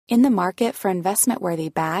In the market for investment-worthy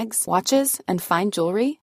bags, watches, and fine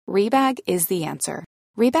jewelry, Rebag is the answer.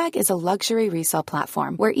 Rebag is a luxury resale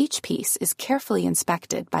platform where each piece is carefully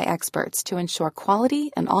inspected by experts to ensure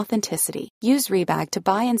quality and authenticity. Use Rebag to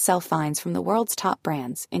buy and sell finds from the world's top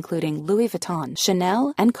brands, including Louis Vuitton,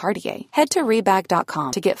 Chanel, and Cartier. Head to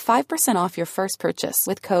Rebag.com to get 5% off your first purchase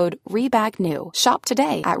with code REBAGNEW. Shop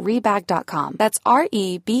today at Rebag.com. That's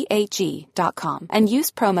REBAG.com. And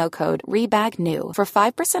use promo code REBAGNEW for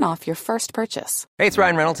 5% off your first purchase. Hey, it's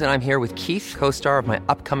Ryan Reynolds, and I'm here with Keith, co-star of my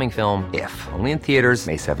upcoming film, If, only in theaters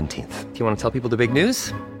May 17th. Do you want to tell people the big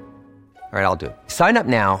news? All right, I'll do it. Sign up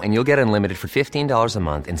now and you'll get unlimited for $15 a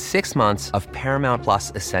month and 6 months of Paramount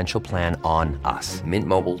Plus Essential Plan on us.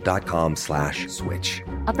 MintMobile.com/switch.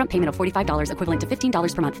 Upfront payment of $45 equivalent to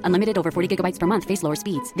 $15 per month. Unlimited over 40 gigabytes per month. Face lower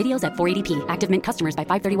speeds. Videos at 480p. Active Mint customers by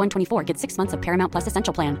 531.24 get 6 months of Paramount Plus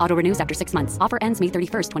Essential Plan. Auto renews after 6 months. Offer ends May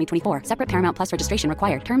 31st, 2024. Separate Paramount Plus registration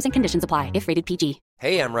required. Terms and conditions apply if rated PG.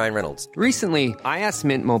 Hey, I'm Ryan Reynolds. Recently, I asked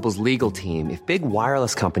Mint Mobile's legal team if big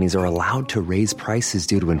wireless companies are allowed to raise prices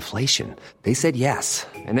due to inflation. They said yes.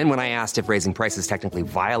 And then when I asked if raising prices technically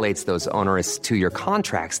violates those onerous 2-year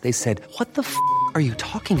contracts, they said, "What the f*** are you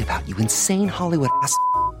talking about, you insane Hollywood ass?"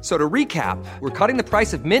 So to recap, we're cutting the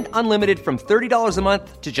price of Mint Unlimited from $30 a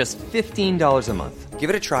month to just $15 a month.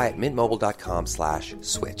 Give it a try at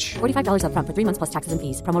mintmobile.com/switch. $45 upfront for 3 months plus taxes and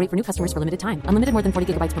fees. Promo rate for new customers for limited time. Unlimited more than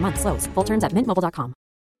 40 gigabytes per month. Slows full terms at mintmobile.com.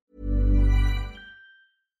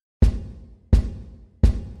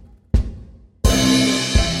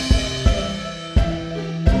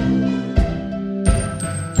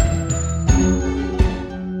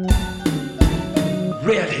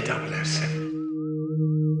 Really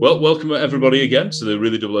 007. Well, welcome everybody again to the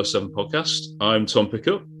Really 007 podcast. I'm Tom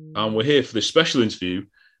Pickup, and we're here for this special interview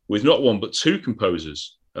with not one but two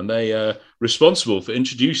composers, and they are responsible for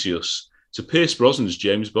introducing us to Pierce Brosnan's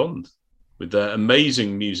James Bond with their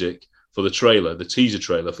amazing music for the trailer, the teaser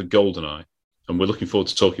trailer for GoldenEye, and we're looking forward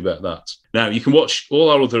to talking about that. Now, you can watch all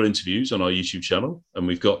our other interviews on our YouTube channel, and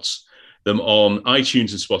we've got them on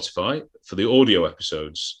iTunes and Spotify for the audio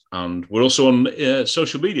episodes, and we're also on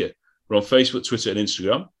social media. We're on Facebook, Twitter, and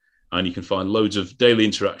Instagram, and you can find loads of daily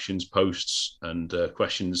interactions, posts, and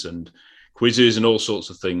questions and quizzes and all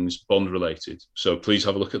sorts of things Bond-related. So please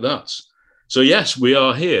have a look at that. So yes, we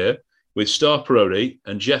are here with Star Parodi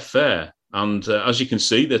and Jeff Fair, and as you can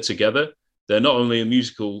see, they're together. They're not only a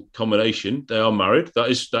musical combination, they are married.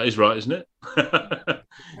 That is right, isn't it?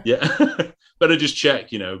 Yeah, better just check,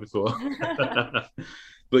 before.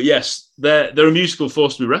 But yes, they're a musical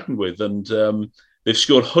force to be reckoned with, and they've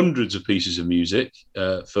scored hundreds of pieces of music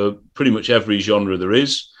for pretty much every genre there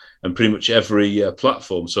is, and pretty much every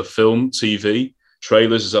platform. So film, TV,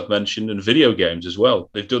 trailers, as I've mentioned, and video games as well.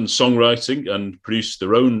 They've done songwriting and produced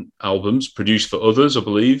their own albums, produced for others, I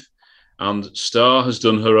believe. And Star has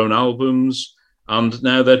done her own albums, and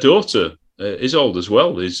now their daughter, Isolde as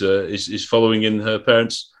well, is following in her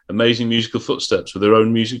parents' amazing musical footsteps with her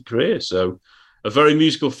own music career. So a very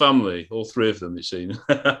musical family, all three of them, it seems.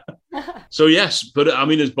 So yes, but I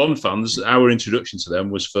mean, as Bond fans, our introduction to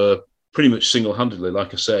them was for pretty much single-handedly,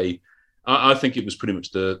 like I say. I think it was pretty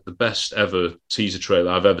much the best ever teaser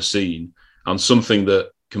trailer I've ever seen, and something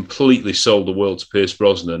that completely sold the world to Pierce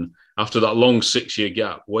Brosnan. After that long 6-year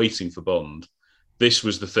gap waiting for Bond, this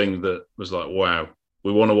was the thing that was like, wow,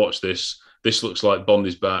 we want to watch this. This looks like Bond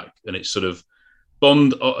is back, and it's sort of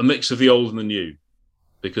Bond, a mix of the old and the new,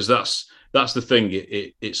 because that's the thing.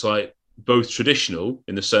 It's like both traditional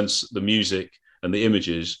in the sense the music and the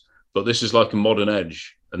images, but this is like a modern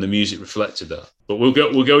edge, and the music reflected that. But we'll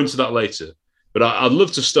go into that later. But I'd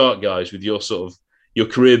love to start, guys, with your sort of your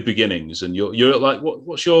career beginnings and you're like,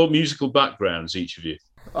 what's your musical backgrounds, each of you?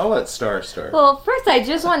 I'll let Star start. Well, first, I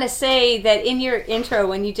just want to say that in your intro,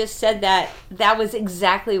 when you just said that was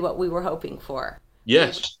exactly what we were hoping for.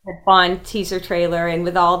 Yes. The Bond teaser trailer, and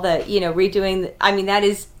with all the, redoing. I mean, that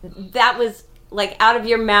was like out of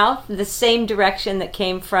your mouth, the same direction that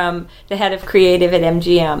came from the head of creative at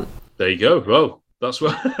MGM. There you go. Well, that's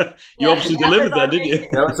what you obviously delivered there, didn't you?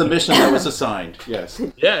 That was the mission that was assigned. Yes.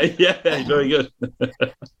 Yeah, very good.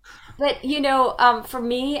 But, for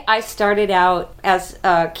me, I started out as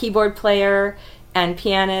a keyboard player and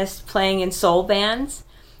pianist playing in soul bands.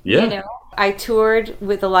 Yeah. I toured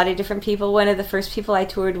with a lot of different people. One of the first people I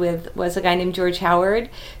toured with was a guy named George Howard,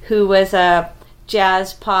 who was a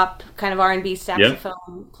jazz, pop, kind of R&B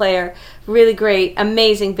saxophone player. Really great,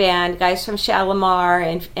 amazing band. Guys from Shalimar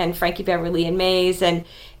and Frankie Beverly and Maze. And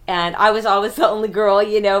I was always the only girl,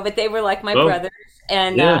 but they were like my brothers.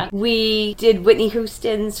 And we did Whitney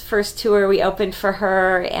Houston's first tour. We opened for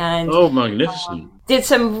her, and oh, magnificent! Did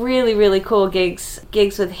some really, really cool gigs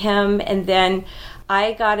with him. And then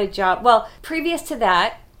I got a job. Well, previous to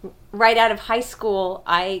that, right out of high school,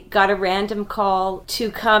 I got a random call to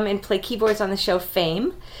come and play keyboards on the show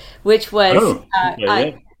Fame, which was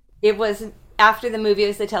it was after the movie. It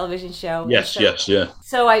was the television show. Yes, yeah.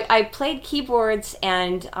 So I played keyboards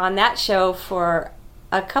and on that show for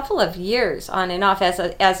a couple of years on and off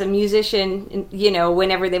as a musician,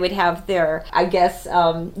 whenever they would have their, I guess,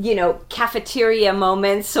 cafeteria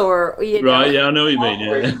moments or, Right, yeah, I know what you mean,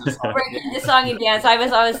 yeah. Breaking the song and dance. I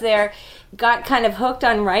was there, got kind of hooked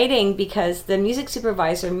on writing because the music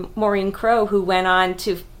supervisor, Maureen Crowe, who went on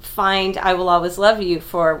to find I Will Always Love You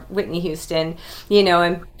for Whitney Houston,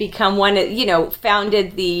 and become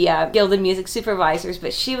founded the Guild of Music Supervisors,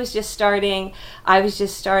 but she was just starting, I was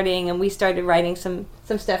just starting, and we started writing some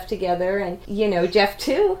stuff together, and Jeff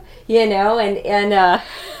too, and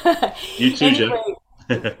you too, anyway,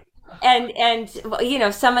 Jeff. And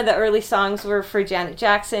some of the early songs were for Janet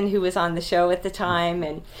Jackson, who was on the show at the time,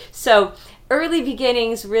 and so early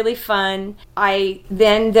beginnings, really fun.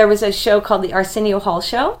 Then there was a show called the Arsenio Hall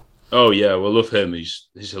Show. Oh yeah, well, love him. He's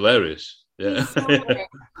hilarious. Yeah.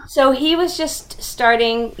 So he was just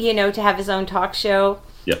starting, to have his own talk show.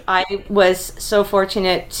 Yeah. I was so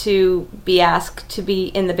fortunate to be asked to be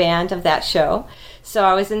in the band of that show. So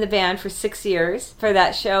I was in the band for 6 years for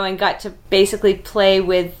that show and got to basically play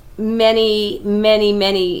with many, many,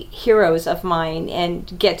 many heroes of mine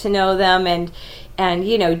and get to know them, and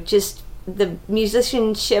just the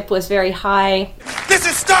musicianship was very high. This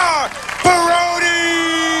is Star Parodi!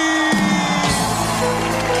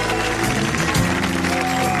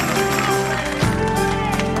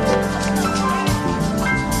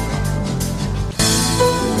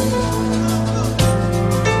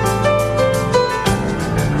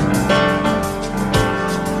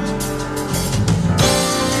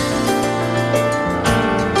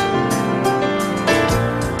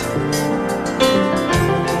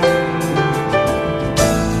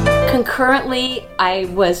 Currently, I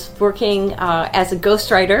was working as a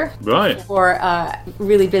ghostwriter for a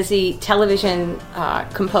really busy television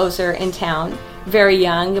composer in town, very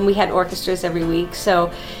young, and we had orchestras every week.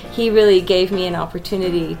 So he really gave me an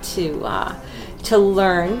opportunity to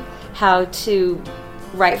learn how to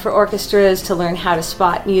write for orchestras, to learn how to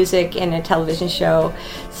spot music in a television show.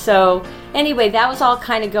 So anyway, that was all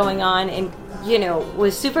kind of going on, and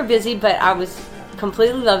was super busy, but I was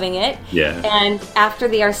completely loving it. Yeah. And after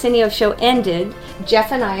the Arsenio show ended,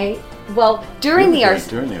 Jeff and I, during the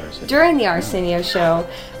Arsenio show,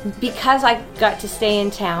 because I got to stay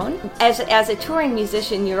in town, as a touring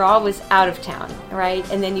musician, you're always out of town, right?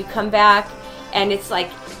 And then you come back and it's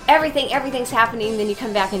like everything's happening, then you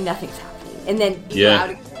come back and nothing's happening. And then you go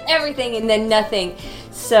out again, everything and then nothing.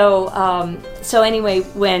 So anyway,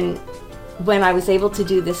 when I was able to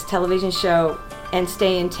do this television show and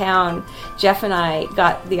stay in town, Jeff and I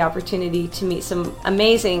got the opportunity to meet some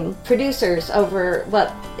amazing producers over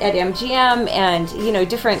at MGM and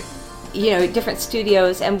different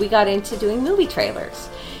studios, and we got into doing movie trailers.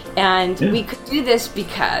 And we could do this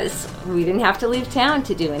because we didn't have to leave town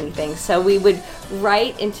to do anything. So we would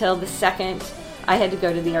write until the second I had to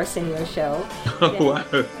go to the Arsenio show. Wow.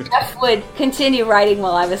 Jeff would continue writing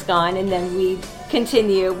while I was gone, and then we'd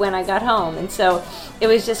continue when I got home. And so it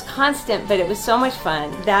was just constant, but it was so much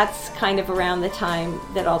fun. That's kind of around the time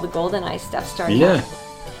that all the GoldenEye stuff started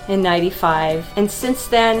in 95. And since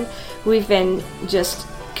then, we've been just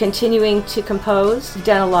continuing to compose,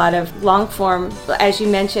 done a lot of long form, as you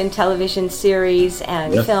mentioned, television series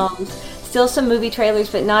and films. Still some movie trailers,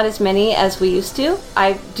 but not as many as we used to.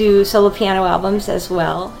 I do solo piano albums as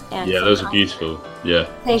well. And those are beautiful. Yeah.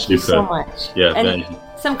 Thank you so much. Yeah, and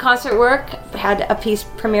some concert work. Had a piece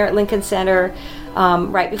premiere at Lincoln Center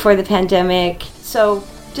right before the pandemic. So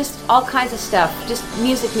just all kinds of stuff. Just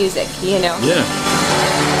music, Yeah.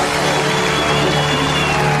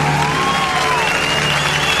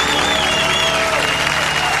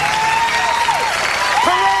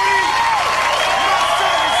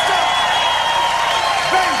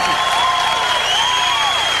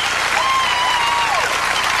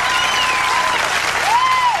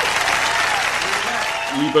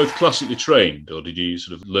 Both classically trained, or did you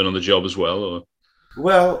sort of learn on the job as well? Or?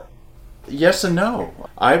 Well, yes and no.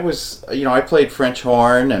 I was, I played French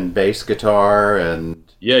horn and bass guitar and...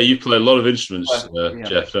 Yeah, you play a lot of instruments,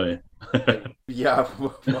 Jeff, don't you? Yeah,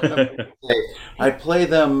 I play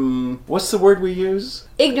them. What's the word we use?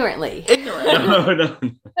 Ignorantly. Ignorant. No.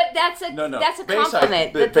 But that's a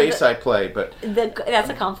compliment. Bass I play, but that's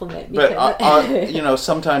a compliment. But I'll,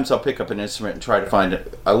 sometimes I'll pick up an instrument and try to find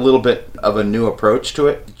a little bit of a new approach to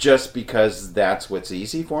it, just because that's what's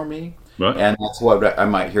easy for me. Right. And that's what I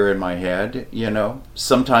might hear in my head,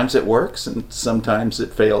 Sometimes it works and sometimes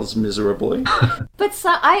it fails miserably. But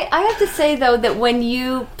I have to say, though, that when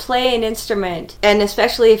you play an instrument, and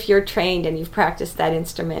especially if you're trained and you've practiced that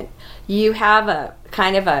instrument, you have a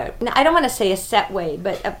kind of I don't want to say a set way,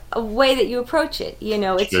 but a way that you approach it.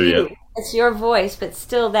 It's sure, you. Yeah. It's your voice, but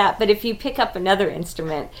still that. But if you pick up another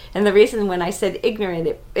instrument, and the reason when I said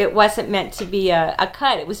ignorant, it wasn't meant to be a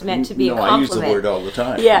cut. It was meant to be a compliment. I use the word all the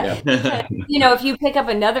time. Yeah. If you pick up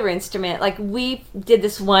another instrument, like we did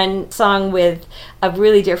this one song with a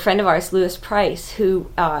really dear friend of ours, Louis Price,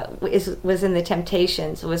 who was in the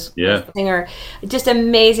Temptations, was a singer, just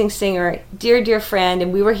amazing singer, dear friend.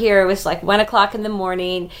 And we were here. It was like 1:00 in the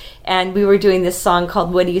morning, and we were doing this song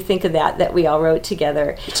called "What Do You Think of That" we all wrote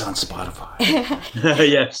together. It's on Spotify.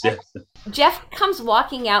 Yes. Jeff comes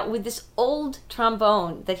walking out with this old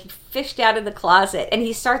trombone that he fished out of the closet, and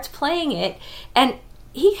he starts playing it, and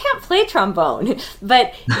he can't play trombone,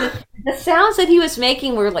 but the sounds that he was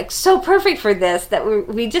making were like so perfect for this that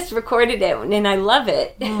we just recorded it, and I love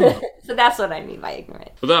it. So that's what I mean by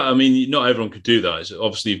ignorant. But not everyone could do that. It's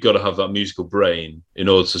obviously, you've got to have that musical brain in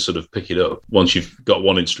order to sort of pick it up. Once you've got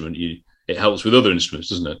one instrument, it helps with other instruments,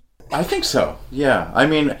 doesn't it? I think so, yeah. I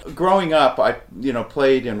mean, growing up, I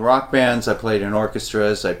played in rock bands, I played in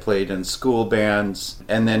orchestras, I played in school bands,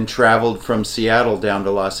 and then traveled from Seattle down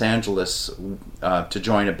to Los Angeles to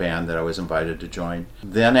join a band that I was invited to join.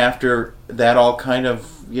 Then after that all kind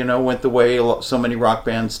of, went the way so many rock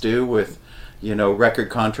bands do with, record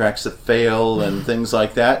contracts that fail and things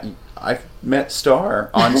like that, I met Starr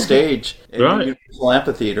on stage at the Universal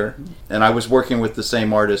Amphitheater, and I was working with the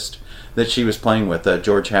same artist that she was playing with,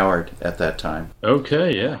 George Howard, at that time.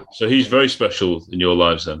 Okay, yeah. So he's very special in your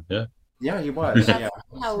lives then, yeah? Yeah, he was, yeah.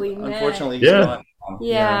 How we met. Unfortunately, he's gone.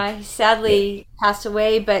 Yeah, he sadly passed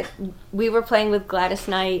away, but we were playing with Gladys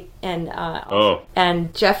Knight,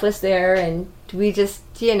 and Jeff was there, and we just,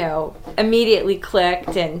 immediately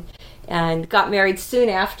clicked and got married soon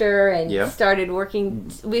after, and started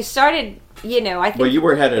working. We started, I think... Well, you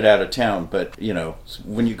were headed out of town, but,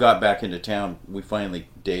 when you got back into town, we finally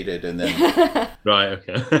dated, and then... Right,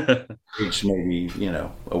 okay. Reached maybe,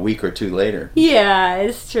 a week or two later. Yeah,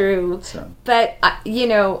 it's true. So. But,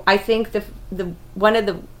 I think the one of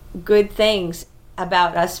the good things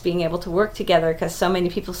about us being able to work together, because so many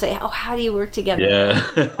people say, oh, how do you work together?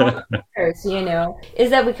 Yeah. Is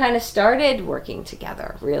that we kind of started working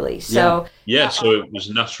together, really. So so it was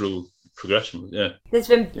a natural progression. Yeah, it's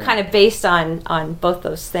been kind of based on both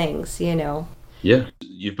those things. Yeah,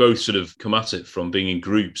 you've both sort of come at it from being in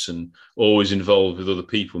groups and always involved with other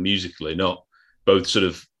people musically, not both sort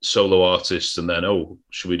of solo artists and then, oh,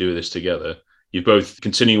 should we do this together? You're both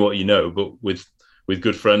continuing what you know, but with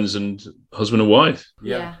good friends and husband and wife.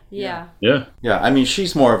 Yeah. I mean,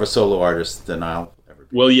 she's more of a solo artist than I'll ever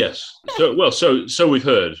be. Well, yes. So we've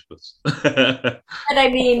heard. But I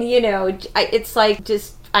mean, it's like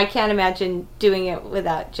just, I can't imagine doing it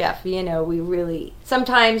without Jeff. We really,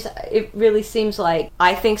 sometimes it really seems like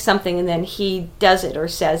I think something and then he does it or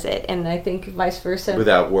says it. And I think vice versa.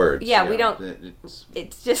 Without words. Yeah, we don't,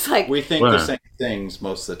 it's just like. We think the same things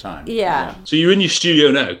most of the time. Yeah. So you're in your studio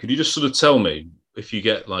now. Could you just sort of tell me, if you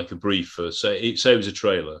get like a brief for, say it was a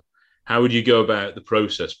trailer, how would you go about the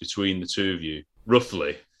process between the two of you,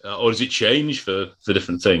 roughly? Or does it change for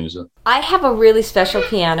different things? I have a really special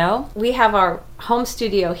piano. We have our home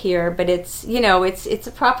studio here, but it's it's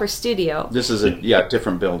a proper studio. This is a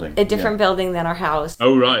different building. A different building than our house.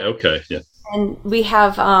 Oh right, okay, yeah. And we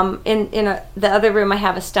have in the other room I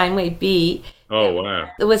have a Steinway B. Oh wow!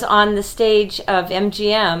 It was on the stage of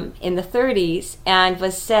MGM in the 30s, and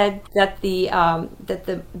was said that the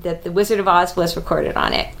Wizard of Oz was recorded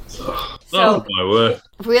on it. Oh my word!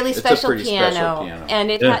 Really special special piano, and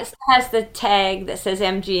it has the tag that says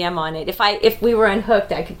MGM on it. If we were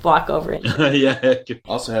unhooked, I could walk over it. Yeah.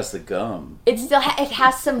 Also has the gum. It still it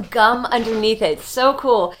has some gum underneath it. It's so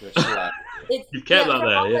cool. You kept that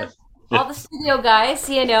there, yeah. All the studio guys,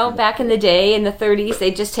 back in the day, in the 30s,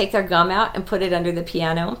 they just take their gum out and put it under the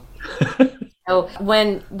piano. So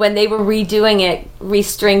when they were redoing it,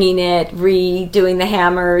 restringing it, redoing the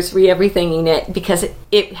hammers, everythinging it, because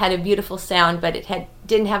it had a beautiful sound, but it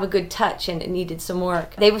didn't have a good touch and it needed some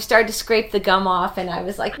work. They were starting to scrape the gum off, and I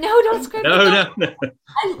was like, no, don't scrape the gum. No.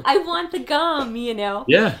 I want the gum, you know?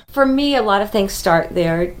 Yeah. For me, a lot of things start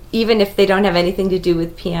there, even if they don't have anything to do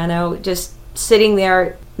with piano. Just sitting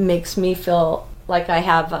there makes me feel like I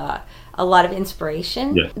have a lot of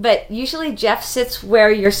inspiration. Yeah. But usually Jeff sits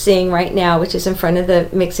where you're seeing right now, which is in front of the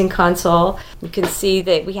mixing console. You can see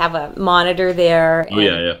that we have a monitor there. Oh,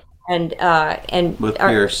 yeah. And with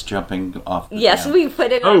Pierce jumping off. Yes, we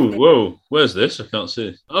put it. Oh, whoa! Where's this? I can't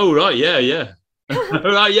see. Oh, right, yeah.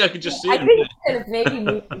 Right, yeah, I can just see it. I think it's kind of maybe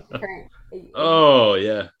moving current. Oh,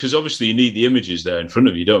 yeah, because obviously you need the images there in front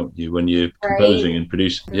of you, don't you, when you're composing and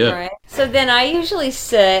producing? Yeah. Right. So then I usually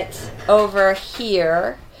sit over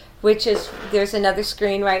here, which is there's another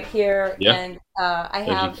screen right here, and I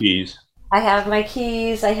have your keys. I have my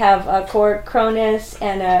keys. I have a chord Cronus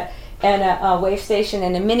and a wave station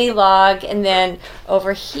and a mini log, and then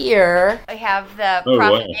over here I have the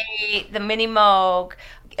Prophet 8, the Mini Moog,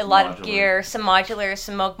 a lot of gear, some modulars,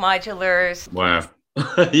 some Moog modulars. Wow.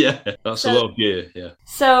 Yeah, that's a lot of gear. Yeah.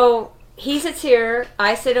 So he sits here,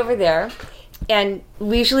 I sit over there, and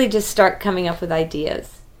we usually just start coming up with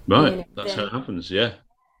ideas. Right, that's how it happens. Yeah.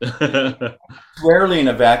 Rarely in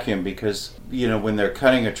a vacuum, because when they're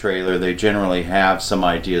cutting a trailer, they generally have some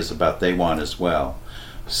ideas about they want as well.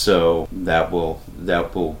 So that will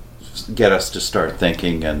get us to start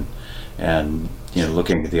thinking and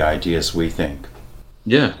looking at the ideas we think.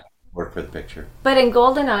 Yeah. Work for the picture. But in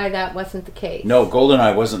GoldenEye, that wasn't the case. No,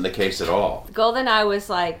 GoldenEye wasn't the case at all. GoldenEye was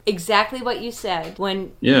like exactly what you said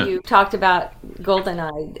when you talked about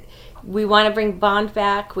GoldenEye. We want to bring Bond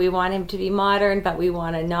back. We want him to be modern, but we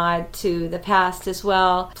want to nod to the past as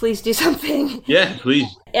well. Please do something. Yeah, please.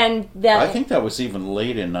 And that I think that was even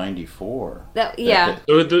late in '94.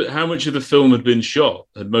 So how much of the film had been shot?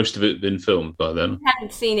 Had most of it been filmed by then? I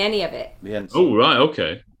hadn't seen any of it. Oh, right,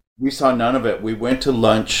 okay. We saw none of it. We went to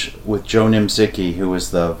lunch with Joe Nimzicki, who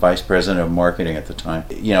was the vice president of marketing at the time.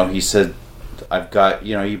 He said, I've got,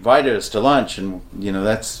 he invited us to lunch, and,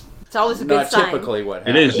 that's it's always a good sign. Not typically what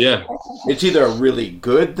happens. It is, yeah. It's either a really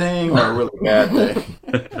good thing or a really bad thing.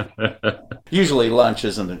 Usually lunch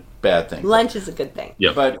isn't a bad thing. Lunch is a good thing.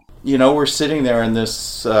 Yeah. But, we're sitting there in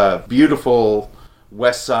this beautiful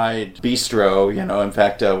West Side bistro, in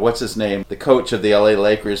fact, what's his name? The coach of the LA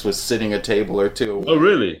Lakers was sitting a table or two. Oh,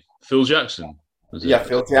 really? Phil Jackson?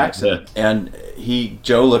 Phil Jackson. Yeah. And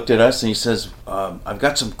Joe looked at us and he says, I've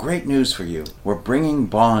got some great news for you. We're bringing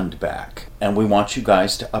Bond back, and we want you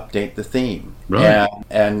guys to update the theme. Right.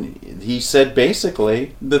 And he said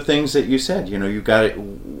basically the things that you said. You got it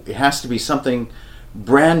has to be something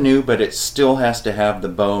brand new, but it still has to have the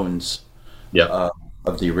bones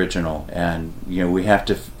of the original. And we have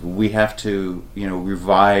to revive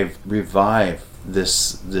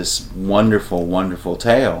this wonderful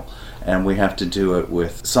tale. And we have to do it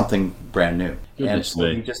with something brand new. And so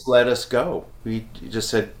he just let us go. He just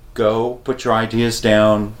said, go, put your ideas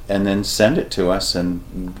down, and then send it to us, and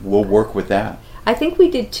we'll work with that. I think we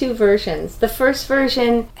did 2 versions. The first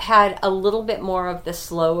version had a little bit more of the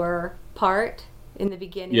slower part in the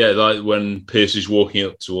beginning. Yeah, like when Pierce is walking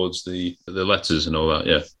up towards the letters and all that,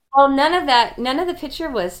 yeah. Well, none of the picture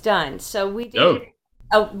was done. So we did... Oh.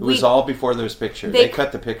 It was all before there was picture. They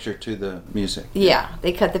cut the picture to the music. Yeah,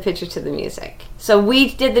 they cut the picture to the music. So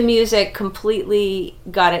we did the music completely,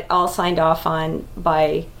 got it all signed off on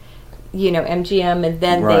by, MGM, and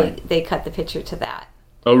then they cut the picture to that.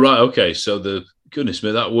 Oh, right, okay. So goodness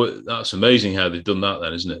me, that's amazing how they've done that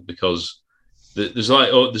then, isn't it? Because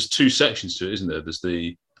there's 2 sections to it, isn't there? There's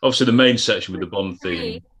obviously the main section with the Bond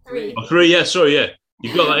theme. 3. Oh, 3, yeah, sorry, yeah.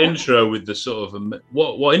 You've got that intro with the sort of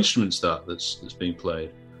what instrument's that's being played?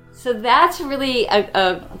 So that's really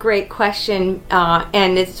a great question,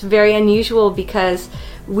 and it's very unusual because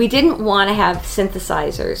we didn't want to have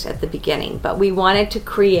synthesizers at the beginning, but we wanted to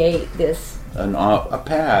create this a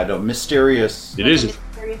pad, a mysterious. It is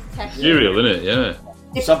ethereal, isn't it? Yeah.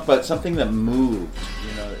 But something that moved,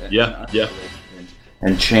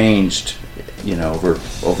 and changed,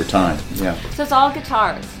 over time. Yeah. So it's all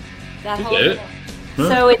guitars. That whole thing. Huh.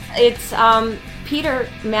 So it's Peter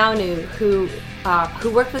Maunu who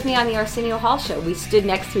worked with me on the Arsenio Hall show. We stood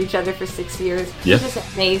next to each other for 6 years. Yeah. It was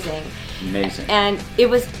amazing. Amazing. And it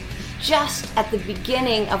was just at the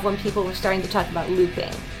beginning of when people were starting to talk about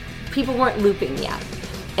looping. People weren't looping yet.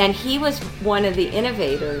 And he was one of the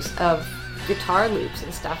innovators of guitar loops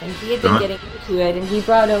and stuff. And he had been getting into it. And he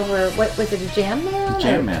brought over, what was it, a Jam Man? A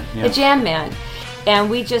Jam Man, yeah. A Jam Man.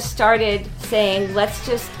 And we just started saying, let's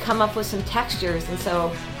just come up with some textures. And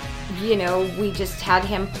so, we just had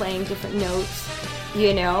him playing different notes,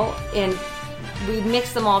 and we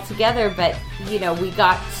mixed them all together, but we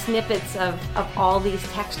got snippets of all these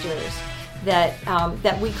textures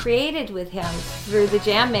that we created with him through the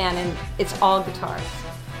Jam Man, and it's all guitars.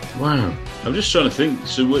 Wow. I'm just trying to think.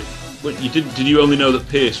 So what you did you only know that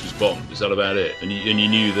Pierce was Bond? Is that about it? And you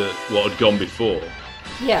knew that what had gone before?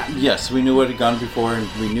 Yeah. Yes, we knew what had gone before, and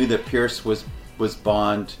we knew that Pierce was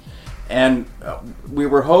Bond. And we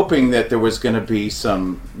were hoping that there was going to be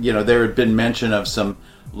some, there had been mention of some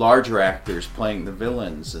larger actors playing the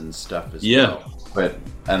villains and stuff as well.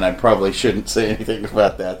 And I probably shouldn't say anything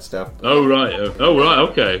about that stuff. Oh, right.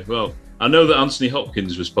 Okay. Well, I know that Anthony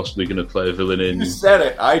Hopkins was possibly going to play a villain in... You said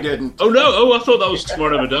it. I didn't. Oh, no. Oh, I thought that was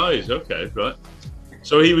Tomorrow Never Dies. Okay, right.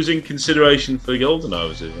 So he was in consideration for GoldenEye,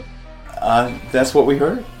 was he? That's what we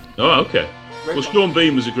heard. Oh, okay. Well, Sean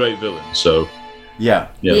Bean was a great villain, so... Yeah.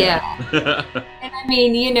 And I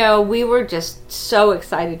mean, we were just so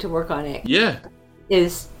excited to work on it. Yeah.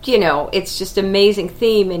 It's just amazing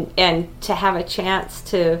theme, and to have a chance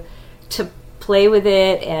to play with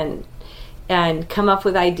it and come up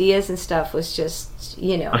with ideas and stuff was just,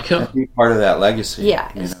 I can't be part of that legacy.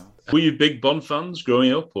 Yeah. Were you big Bond fans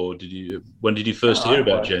growing up, or when did you first hear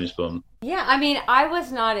about James Bond? Yeah, I mean, I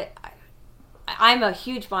was not. I'm a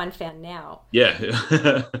huge Bond fan now.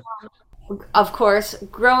 Yeah. Of course,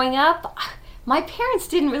 growing up, my parents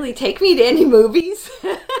didn't really take me to any movies.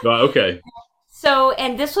 Right, okay. So,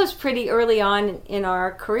 and this was pretty early on in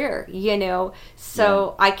our career,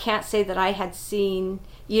 so I can't say that I had seen,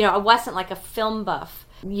 I wasn't like a film buff,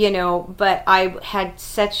 but I had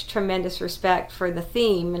such tremendous respect for the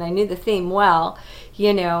theme, and I knew the theme well,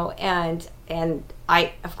 and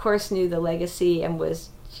I, of course, knew the legacy and was,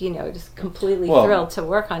 just completely thrilled to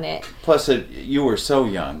work on it. Plus, you were so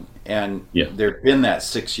young, and there'd been that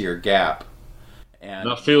 6-year gap. And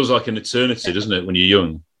that feels like an eternity, doesn't it, when you're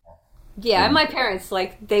young? Yeah, and my parents,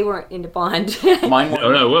 they weren't into Bond. Mine weren't.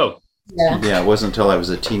 Oh, no, well. Yeah, it wasn't until I was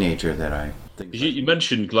a teenager that I... You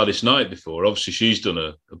mentioned Gladys Knight before. Obviously, she's done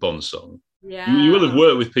a Bond song. Yeah. You will have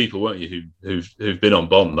worked with people, won't you, who've been on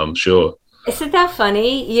Bond, I'm sure. Isn't that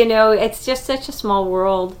funny? It's just such a small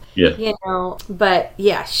world. Yeah. But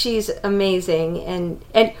yeah, she's amazing.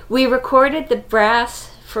 And we recorded the brass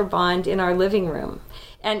for Bond in our living room.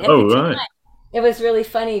 And at the time, it was really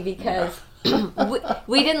funny because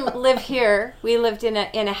we didn't live here. We lived in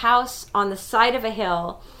a house on the side of a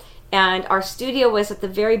hill, and our studio was at the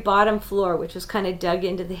very bottom floor, which was kind of dug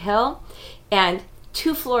into the hill. And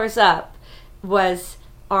 2 floors up was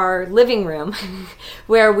our living room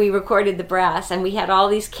where we recorded the brass, and we had all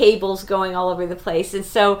these cables going all over the place. And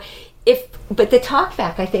so but the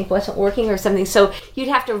talkback, I think, wasn't working or something, so you'd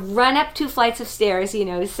have to run up 2 flights of stairs,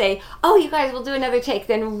 to say, oh, you guys will do another take,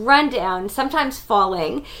 then run down, sometimes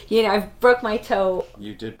falling. I broke my toe.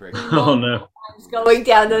 You did break it. Oh, no. Going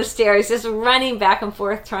down those stairs, just running back and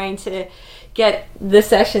forth, trying to get the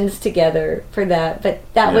sessions together for that. But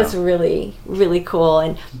that was really, really cool.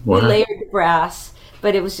 And we layered the brass,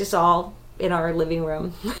 but it was just all in our living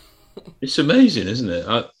room. It's amazing, isn't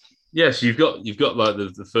it? Yes, you've got like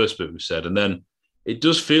the first bit we said, and then it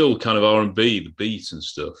does feel kind of R&B, the beat and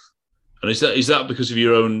stuff. And is that because of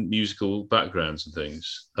your own musical backgrounds and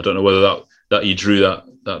things? I don't know whether that you drew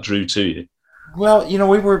that drew to you. Well,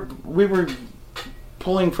 we were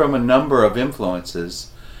pulling from a number of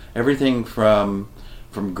influences, everything from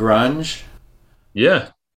grunge,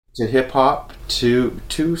 to hip hop, to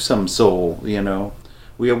some soul.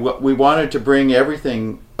 We wanted to bring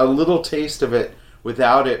everything, a little taste of it,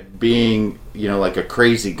 without it being, like a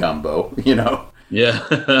crazy gumbo,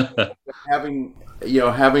 Yeah.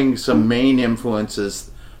 having some main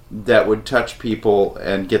influences that would touch people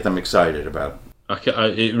and get them excited about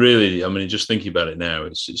it. Just thinking about it now,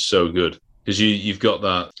 it's so good. Because you've got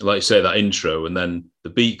that, like you say, that intro, and then the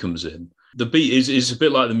beat comes in. The beat is a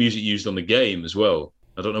bit like the music used on the game as well.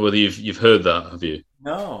 I don't know whether you've heard that, have you?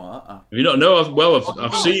 No. Have you not? No, I've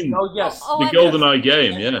seen the GoldenEye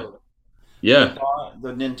game, yeah. Yeah.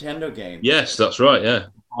 The Nintendo game. Yes, that's right, yeah.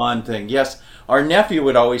 On thing. Yes. Our nephew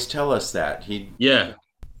would always tell us that. Yeah.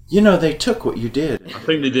 They took what you did. I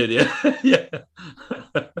think they did, yeah. Yeah.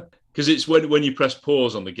 Because it's when you press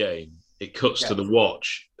pause on the game, it cuts to the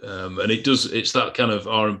watch. And it's that kind of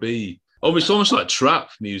R&B. Oh, it's almost like trap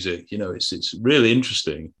music, it's really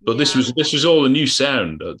interesting. But this was all a new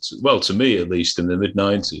sound, to me at least, in the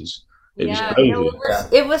mid-90s. It was crazy.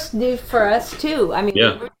 It was new for us too. I mean, we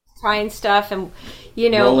were trying stuff, and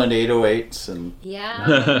Roland 808s and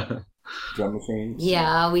drum machines.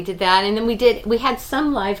 Yeah, we did that, and then we had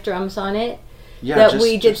some live drums on it. Yeah,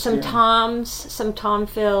 we did some toms, some tom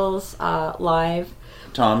fills live.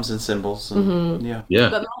 Toms and cymbals. And, Yeah.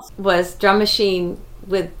 But most was drum machine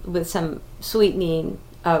with some sweetening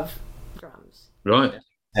of drums. Right.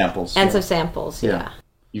 Samples. And some samples, yeah.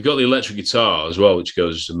 You've got the electric guitar as well, which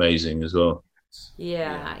goes amazing as well.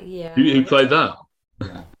 Yeah. Who played that?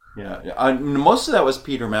 Yeah. Most of that was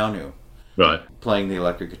Peter Maunu. Right. Playing the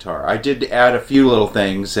electric guitar. I did add a few little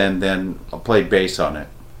things, and then I played bass on it.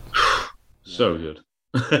 So good.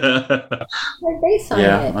 Played bass on it.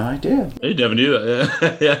 Yeah, I did. You never knew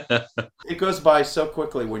that. Yeah. It goes by so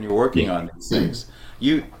quickly when you're working on these things.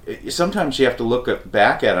 Sometimes you have to look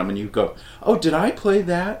back at them and you go, "Oh, did I play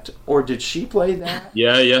that, or did she play that?"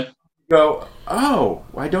 Yeah. You go, "Oh,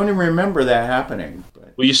 I don't even remember that happening."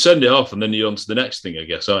 But, well, you send it off, and then you're on to the next thing, I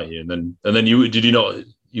guess, aren't you? And then you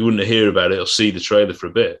wouldn't hear about it or see the trailer for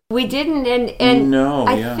a bit. We didn't, and no,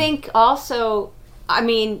 I think also, I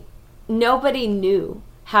mean, nobody knew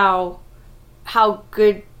how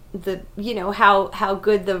good how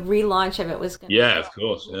good the relaunch of it was going to be. Yeah, of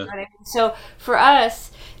course. Yeah. So for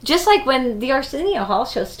us, just like when the Arsenio Hall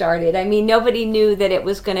show started, I mean, nobody knew that it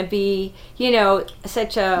was going to be,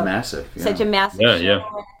 such a massive show. Yeah.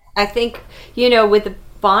 I think, with the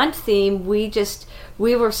Bond theme,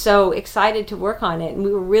 we were so excited to work on it, and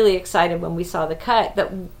we were really excited when we saw the cut,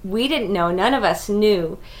 but we didn't know, none of us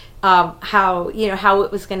knew how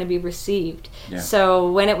it was going to be received. Yeah.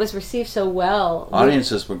 So when it was received so well,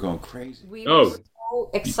 audiences were going crazy. We were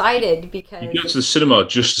so excited because you go to the cinema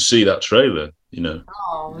just to see that trailer,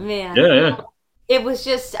 Oh man. Yeah. It was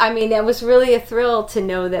just, I mean, it was really a thrill to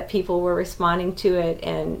know that people were responding to it,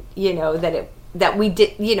 and that we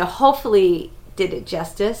did, hopefully did it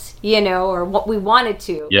justice, or what we wanted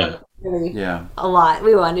to. Yeah. Really, a lot.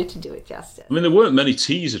 We wanted to do it justice. I mean, there weren't many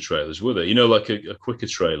teaser trailers, were there? Like a quicker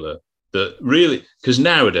trailer that really, because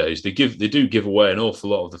nowadays they do give away an awful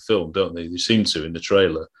lot of the film, don't they? They seem to in the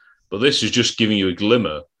trailer, but this is just giving you a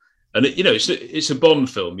glimmer. And it's a Bond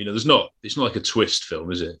film. It's not like a twist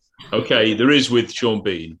film, is it? Okay, there is with Sean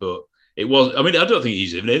Bean, but it was. I mean, I don't think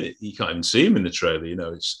he's even in it. You can't even see him in the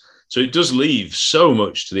trailer. So it does leave so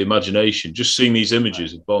much to the imagination. Just seeing these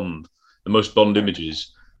images of Bond, the most Bond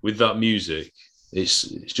images with that music, it's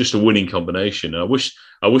just a winning combination. And I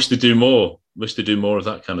wish they do more. Wish they do more of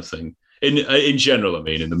that kind of thing in general. I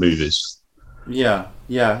mean, in the movies. Yeah.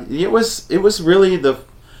 It was really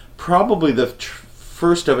probably the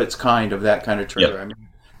first of its kind of that kind of trailer. Yeah. I mean,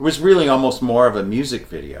 it was really almost more of a music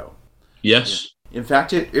video. Yes. In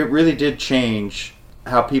fact, it really did change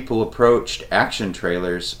how people approached action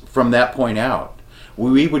trailers from that point out.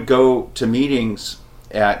 We would go to meetings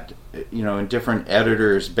at in different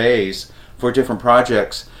editors' bays for different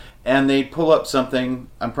projects, and they'd pull up something,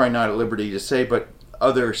 I'm probably not at liberty to say, but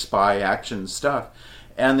other spy action stuff,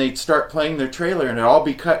 and they'd start playing their trailer, and it'd all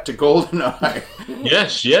be cut to GoldenEye.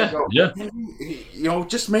 Yes, yeah.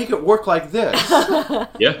 Just make it work like this.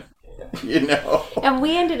 Yeah. And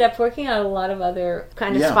we ended up working on a lot of other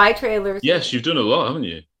kind of spy trailers. Yes, you've done a lot, haven't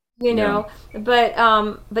you? But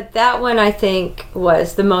that one I think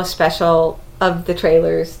was the most special of the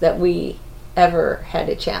trailers that we ever had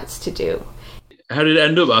a chance to do. How did it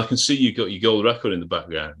end up? I can see you got your gold record in the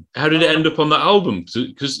background. How did it end up on that album?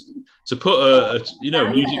 Because to put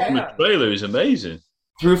music from a trailer is amazing.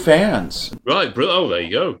 Through fans. Right. Oh, there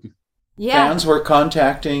you go. Yeah. Fans were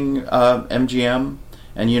contacting MGM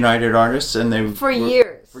and United Artists, and they for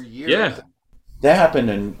years. Yeah. That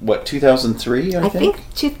happened in 2003? I think.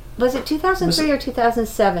 Was it 2003 or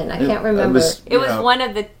 2007? I can't remember. It was one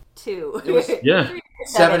of the two. It was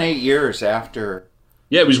 7-8 years after.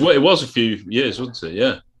 Yeah, it was a few years, wasn't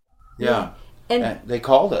it? Yeah. And they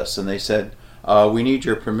called us and they said, "We need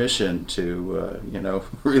your permission to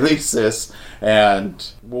release this." And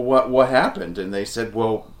what happened? And they said,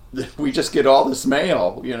 "Well, we just get all this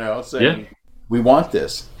mail, saying we want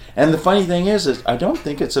this." And the funny thing is I don't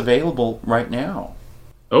think it's available right now.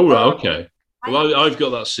 Oh, right, okay. Well, I've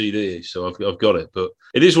got that CD, so I've got it. But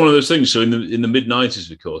it is one of those things. So in the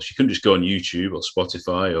mid-90s, of course, you couldn't just go on YouTube or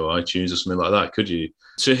Spotify or iTunes or something like that, could you?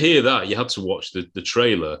 To hear that, you had to watch the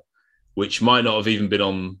trailer, which might not have even been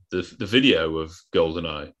on the video of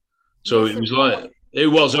GoldenEye. So it was like, it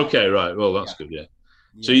was, okay, right. Well, that's good, yeah.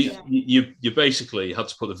 So you basically had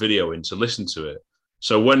to put the video in to listen to it.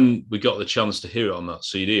 So when we got the chance to hear it on that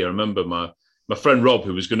CD, I remember my friend Rob,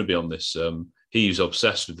 who was going to be on this, he was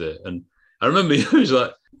obsessed with it. And I remember he was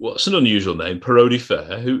like, "What's an unusual name? Parody Fair.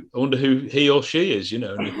 I wonder who he or she is." And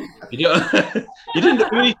you didn't.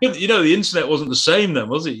 The internet wasn't the same then,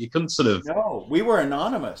 was it? You couldn't sort of. No, we were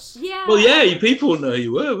anonymous. Yeah. Well, yeah, people wouldn't know who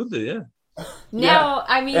you were, would they? Yeah. No,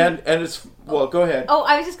 I mean, and it's go ahead. Oh,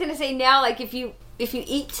 I was just going to say now, like if you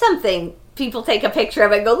eat something, people take a picture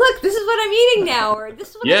of it and go, "Look, this is what I'm eating now," or "This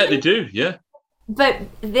is what." They do. Yeah. but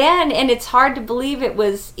then, and it's hard to believe it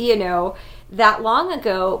was, that long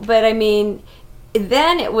ago, but I mean,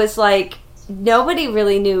 then it was like nobody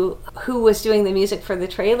really knew who was doing the music for the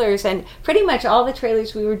trailers, and pretty much all the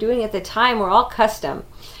trailers we were doing at the time were all custom.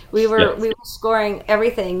 We were scoring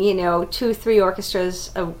everything, 2-3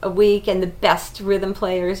 orchestras a week, and the best rhythm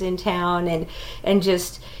players in town, and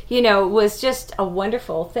just, it was just a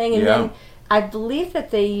wonderful thing. And then I believe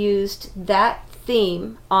that they used that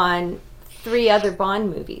theme on 3 other Bond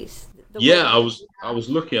movies. I was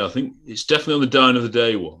looking. I think it's definitely on the Die Another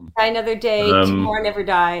Day one. Die Another Day, Tomorrow Never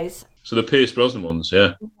Dies. So the Pierce Brosnan ones,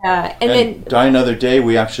 yeah. Yeah, and then Die Another Day,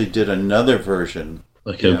 we actually did another version.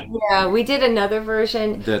 Okay. Yeah, we did another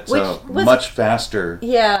version that's which was much faster.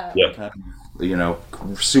 Yeah. Yeah. Kind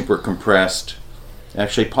of, super compressed.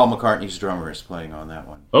 Actually, Paul McCartney's drummer is playing on that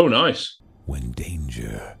one. Oh, nice. When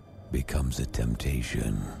danger becomes a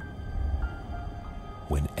temptation,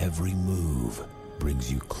 when every move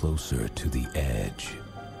brings you closer to the edge,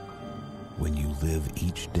 when you live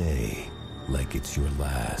each day like it's your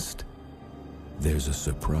last, there's a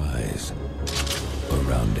surprise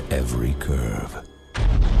around every curve.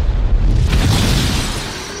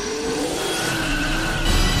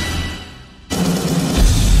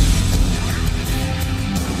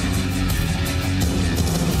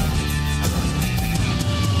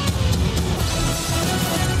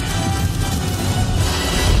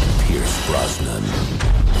 Pierce Brosnan.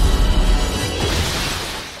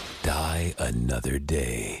 Die Another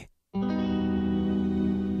Day.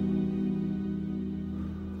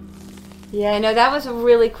 Yeah, no, that was a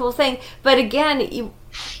really cool thing. But again,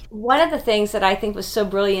 one of the things that I think was so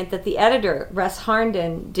brilliant that the editor, Russ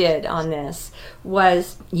Harnden, did on this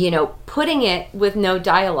was, putting it with no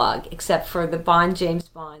dialogue except for the Bond, James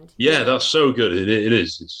Bond. Yeah, that's so good. It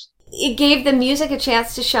is. It gave the music a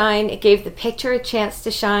chance to shine. It gave the picture a chance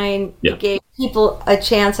to shine. Yeah. It gave people a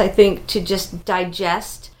chance, I think, to just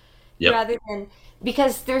digest rather than...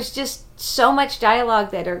 Because there's just so much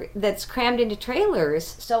dialogue that's crammed into trailers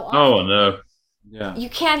so often. Oh, no. Yeah. You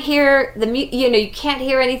can't hear you can't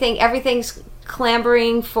hear anything. Everything's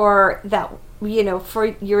clamoring for that, for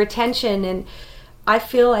your attention. And I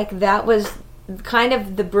feel like that was kind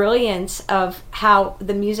of the brilliance of how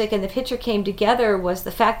the music and the picture came together, was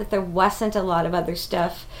the fact that there wasn't a lot of other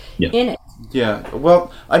stuff in it. Yeah.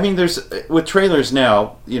 Well, I mean, there's with trailers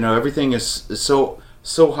now, everything is so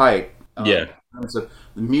hype. Yeah. In terms of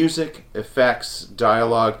the music, effects,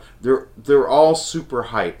 dialogue, they're all super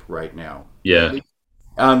hype right now. Yeah.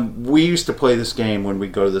 We used to play this game when we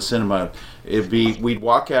go to the cinema. We'd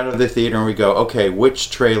walk out of the theater and we'd go, okay,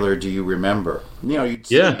 which trailer do you remember? You'd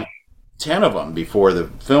see 10 of them before the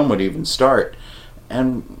film would even start.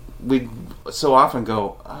 And we'd so often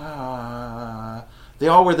go, they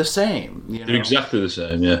all were the same. They're exactly the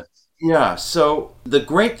same, yeah. Yeah, so the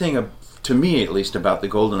great thing, to me at least, about the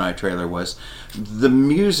GoldenEye trailer was the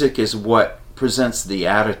music is what presents the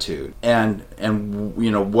attitude and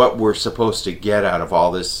what we're supposed to get out of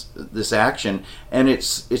all this action, and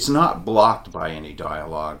it's not blocked by any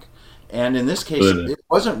dialogue, and in this case it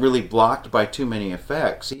wasn't really blocked by too many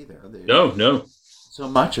effects either. No. So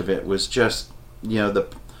much of it was just the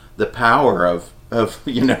power of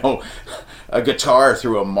a guitar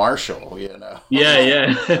through a Marshall.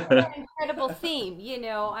 Yeah. An incredible theme.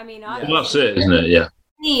 I mean, obviously, Well, that's it, isn't it? Yeah.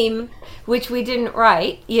 Theme, which we didn't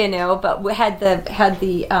write, but we had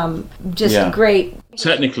the great.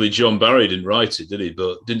 Technically, John Barry didn't write it, did he?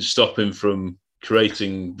 But didn't stop him from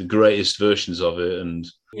creating the greatest versions of it and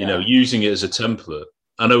using it as a template.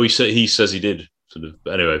 I know he says he did sort of.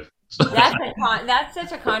 Anyway, that's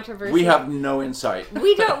such a controversy. We have no insight.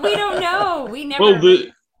 We don't know. We never. Well,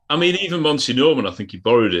 even Monty Norman, I think he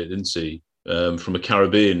borrowed it, didn't he, from a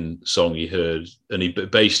Caribbean song he heard, and he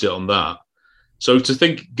based it on that. So to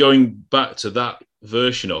think going back to that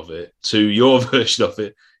version of it to your version of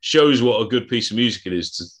it shows what a good piece of music it is,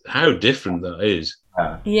 to how different that is.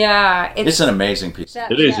 Yeah. It's an amazing piece.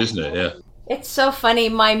 It is, isn't it? Yeah. It's so funny.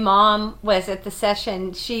 My mom was at the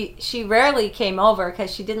session. She rarely came over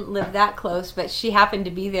because she didn't live that close, but she happened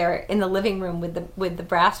to be there in the living room with the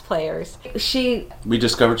brass players. We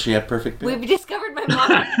discovered she had perfect pitch. We discovered my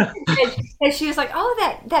mom, and she was like,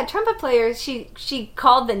 "Oh, that trumpet player." She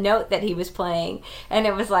called the note that he was playing, and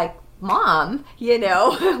it was like, "Mom,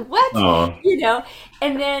 what?" Aww.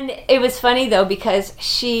 And then it was funny though because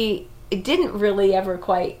she didn't really ever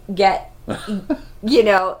quite get.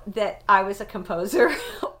 That I was a composer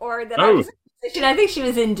or that I was a position. I think she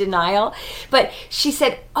was in denial. But she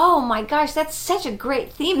said, "Oh my gosh, that's such a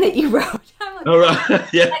great theme that you wrote." I'm like, all right.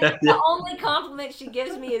 Yeah. the only compliment she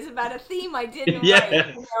gives me is about a theme I didn't write.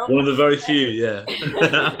 Yeah. One of the very few, yeah.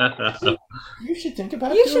 You should think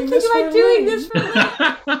about You should think about doing this for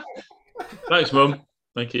me. Thanks, Mum.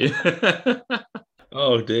 Thank you.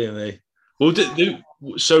 Oh, dear me. Well, did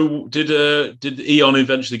Eon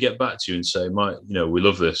eventually get back to you and say, we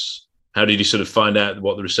love this? How did you sort of find out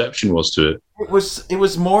what the reception was to it? It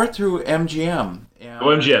was more through MGM.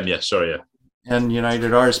 MGM, yeah, sorry, yeah. And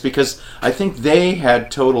United Artists, because I think they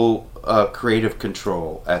had total creative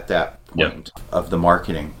control at that point of the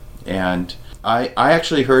marketing. And I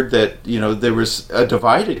actually heard that, there was a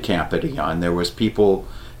divided camp at Eon. There was people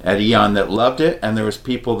at Eon that loved it, and there was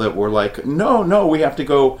people that were like, no, we have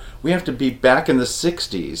to be back in the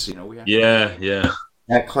 60s. We have to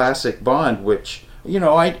that classic Bond, which,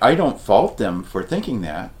 I don't fault them for thinking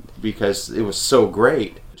that, because it was so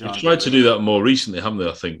great. They've tried to do that more recently, haven't they,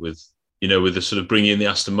 I think, with the sort of bringing in the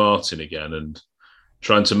Aston Martin again and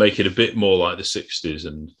trying to make it a bit more like the 60s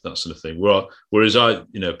and that sort of thing. Whereas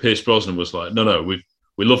Pierce Brosnan was like, no, we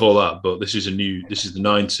love all that, but this is the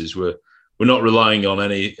 90s. We're not relying on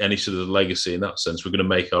any sort of legacy in that sense. We're going to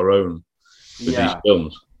make our own with these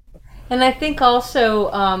films. And I think also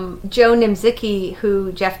Joe Nimzicki,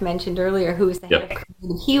 who Jeff mentioned earlier, who was the head of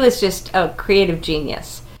creative, he was just a creative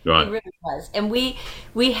genius. Right. He really was. And we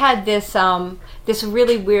had this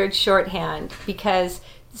really weird shorthand, because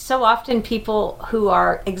so often people who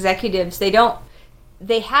are executives, they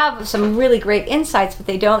have some really great insights, but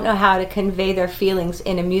they don't know how to convey their feelings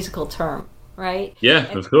in a musical term. Right? Yeah,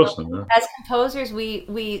 and of course. As composers,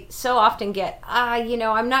 we so often get,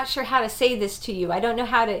 I'm not sure how to say this to you. I don't know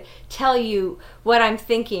how to tell you what I'm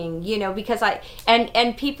thinking, because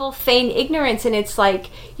and people feign ignorance, and it's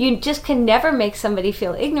like, you just can never make somebody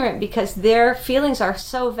feel ignorant, because their feelings are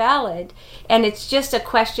so valid, and it's just a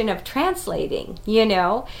question of translating,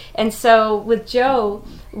 And so with Joe,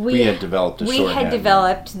 we had developed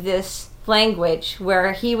this language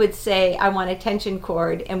where he would say, I want a tension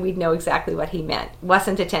chord, and we'd know exactly what he meant.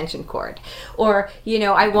 Wasn't a tension chord. Or,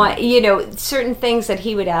 I want, certain things that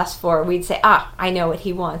he would ask for, we'd say, I know what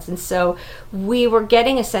he wants. And so we were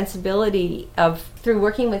getting a sensibility through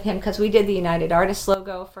working with him, because we did the United Artists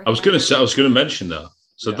logo for him. I was going to mention that.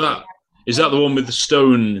 So is that the one with the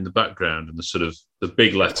stone in the background and the sort of the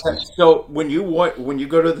big letters? So when you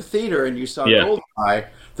go to the theater and you saw Goldeneye,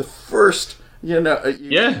 the first,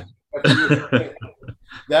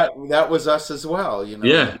 that was us as well,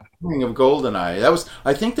 Yeah. Speaking of Goldeneye,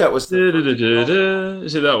 I think that was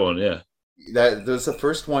Is it that one? Yeah. That was the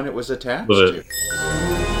first one it was attached to.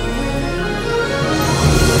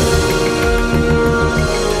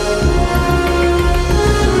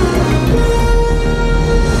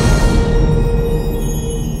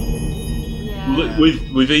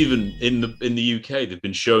 We've even in the UK, they've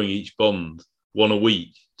been showing each Bond one a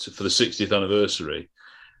week for the 60th anniversary.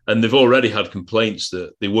 And they've already had complaints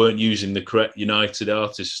that they weren't using the correct United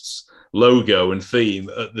Artists logo and theme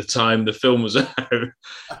at the time the film was out.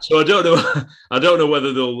 So I don't know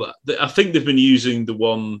whether I think they've been using the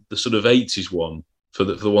sort of 80s one for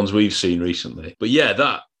the ones we've seen recently. But yeah,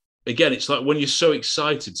 that again, it's like when you're so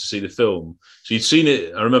excited to see the film. So you'd seen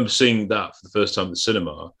it. I remember seeing that for the first time at the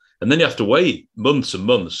cinema, and then you have to wait months and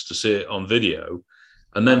months to see it on video,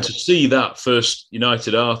 and then to see that first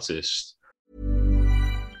United Artist.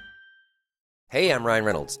 Hey, I'm Ryan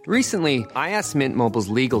Reynolds. Recently, I asked Mint Mobile's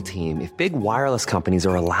legal team if big wireless companies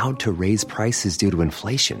are allowed to raise prices due to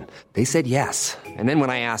inflation. They said yes. And then when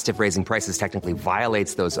I asked if raising prices technically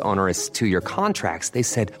violates those onerous 2-year contracts, they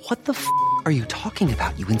said, "What the f*** are you talking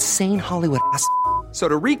about, you insane Hollywood ass?" So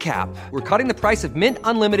to recap, we're cutting the price of Mint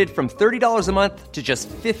Unlimited from $30 a month to just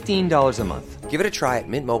 $15 a month. Give it a try at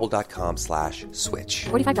mintmobile.com/switch.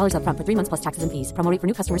 $45 up front for 3 months plus taxes and fees. Promo rate for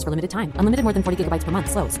new customers for limited time. Unlimited more than 40 gigabytes per month.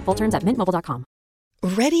 Slows full terms at mintmobile.com.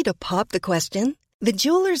 Ready to pop the question? The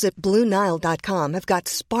jewelers at BlueNile.com have got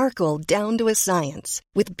sparkle down to a science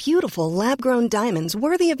with beautiful lab-grown diamonds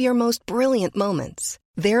worthy of your most brilliant moments.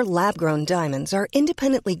 Their lab-grown diamonds are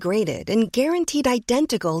independently graded and guaranteed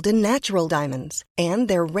identical to natural diamonds, and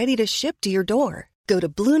they're ready to ship to your door. Go to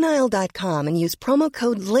BlueNile.com and use promo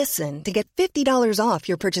code LISTEN to get $50 off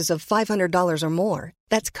your purchase of $500 or more.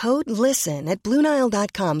 That's code LISTEN at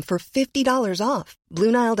BlueNile.com for $50 off.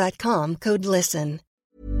 BlueNile.com, code LISTEN.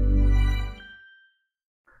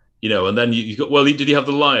 And then you got, did he have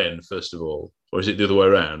the lion, first of all? Or is it the other way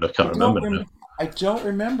around? I can't remember now. I don't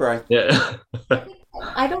remember.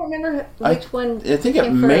 I don't remember which one. I think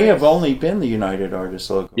it may have only been the United Artists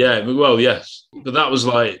logo. Yeah, well, yes. But that was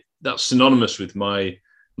that's synonymous with my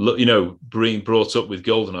being brought up with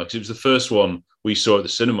GoldenEye, because it was the first one we saw at the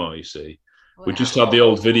cinema, you see. Wow. We just had the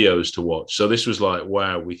old videos to watch. So this was like,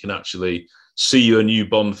 wow, we can actually see a new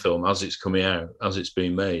Bond film as it's coming out, as it's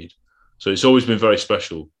being made. So it's always been very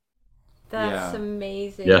special. That's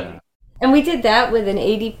amazing. Yeah. And we did that with an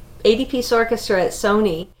 80-piece orchestra at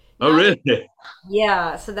Sony. Oh, really?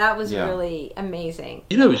 Yeah, so that was really amazing.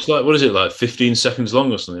 It's like, what is it, like 15 seconds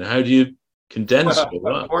long or something? How do you condense all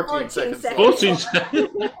that? 14 seconds. 14 seconds.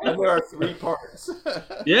 And there are 3 parts.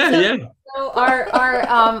 Yeah. So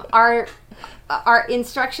our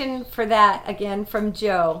instruction for that, again, from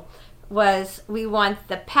Joe, was we want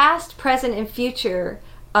the past, present, and future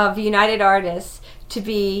of United Artists to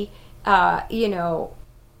be,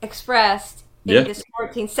 expressed in this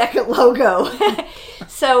 14-second logo.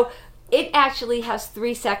 So it actually has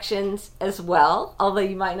 3 sections as well, although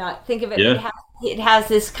you might not think of it. Yeah. It has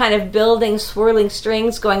this kind of building, swirling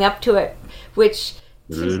strings going up to it, which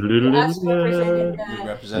represents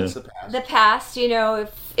the past. The past,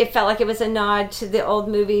 it felt like it was a nod to the old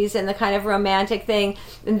movies and the kind of romantic thing.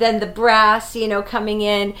 And then the brass, coming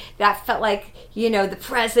in, that felt like, the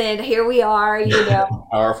present. Here we are,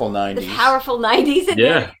 Powerful 90s. The powerful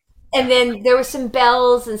 90s. And then there were some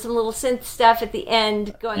bells and some little synth stuff at the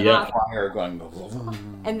end going off. Fire going.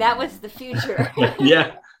 And that was the future.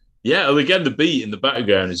 Yeah. Well, again, the beat in the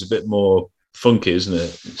background is a bit more funky, isn't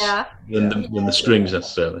it? Than the strings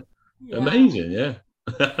necessarily. Yeah. Amazing, yeah.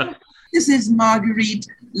 This is Marguerite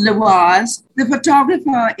Lavoise, the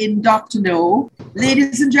photographer in Dr. No.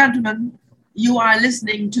 Ladies and gentlemen, you are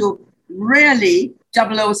listening to Really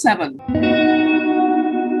 007.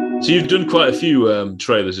 So you've done quite a few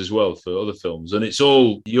trailers as well for other films, and it's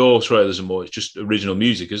all your trailers and more. It's just original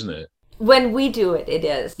music, isn't it? When we do it, it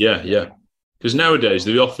is. Yeah. Because nowadays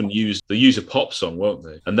they often use a pop song, won't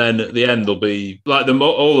they? And then at the end there'll be like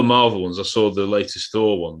all the Marvel ones. I saw the latest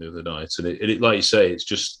Thor one the other night, and it like you say, it's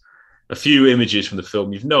just a few images from the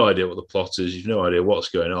film. You've no idea what the plot is. You've no idea what's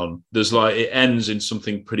going on. There's like, it ends in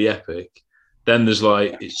something pretty epic. Then there's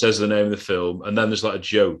like, it says the name of the film, and then there's like a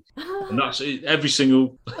joke, and that's every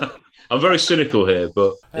single. I'm very cynical here,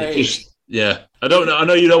 but it just. Yeah, I don't know. I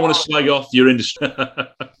know you don't want to slag off your industry.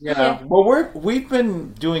 Yeah, well, we've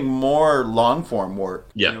been doing more long form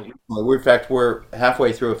work. Yeah, in fact, we're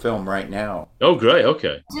halfway through a film right now. Oh, great.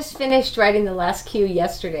 Okay. Just finished writing the last cue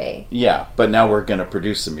yesterday. Yeah, but now we're going to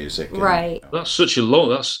produce the music. Right. That's such a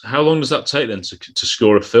long. How long does that take then to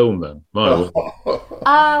score a film then? We've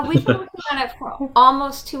been working on it for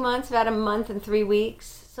almost 2 months, about a month and 3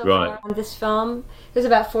 weeks. So far on this film. There's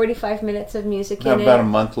about 45 minutes of music in it. About a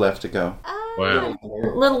month left to go. Wow. A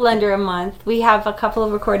little under a month. We have a couple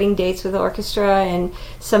of recording dates with orchestra and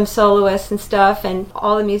some soloists and stuff, and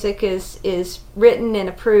all the music is written and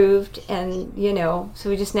approved, and so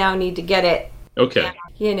we just now need to get it. Okay.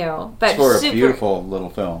 But it's for a beautiful little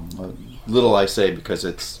film. Little, I say, because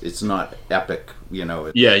it's not epic,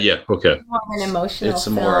 Yeah, okay. More of an emotional It's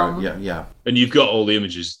film. more, yeah. And you've got all the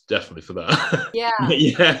images definitely for that. Yeah.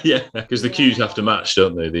 yeah. Because the cues have to match,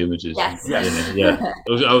 don't they? The images. Yes. Yeah.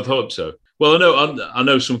 I would hope so. Well, I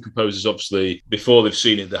know some composers, obviously, before they've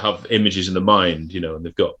seen it, they have images in the mind, and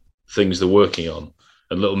they've got things they're working on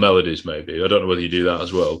and little melodies, maybe. I don't know whether you do that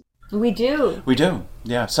as well. We do.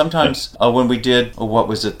 Yeah. Sometimes when we did, what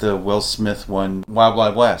was it, the Will Smith one, Wild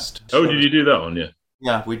Wild West. Oh, did you do that one? Yeah.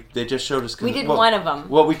 Yeah, they just showed us. We did one of them.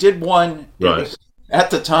 Well, we did one. Right. It was, at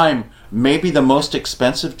the time, maybe the most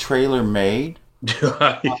expensive trailer made.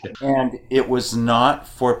 And it was not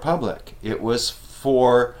for public. It was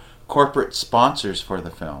for corporate sponsors for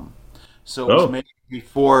the film. So it was made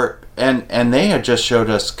before, and they had just showed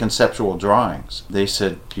us conceptual drawings. They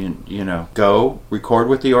said, go record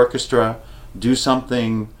with the orchestra, do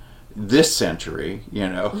something this century,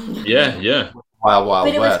 Yeah. Wild Wild West.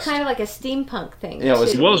 But it was West. kind of like a steampunk thing. Yeah,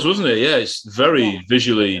 it was, wasn't it? Yeah, it's very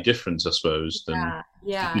visually different, I suppose. Than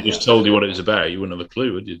Yeah. If you just told you what it was about, you wouldn't have a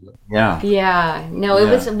clue, would you? Yeah. Yeah. No, it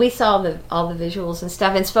was. We saw all the visuals and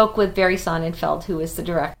stuff, and spoke with Barry Sonnenfeld, who was the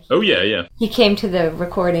director. Oh yeah. He came to the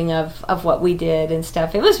recording of what we did and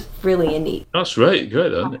stuff. It was really a neat. That's great,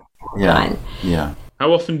 isn't it? Yeah. Yeah.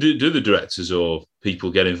 How often do the directors or people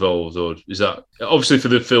get involved, or is that obviously for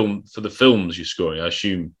the films you're scoring? I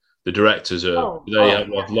assume the directors have a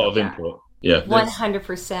lot of input. Yeah,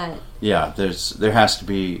 100%. Yeah, there has to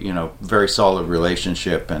be very solid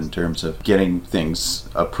relationship in terms of getting things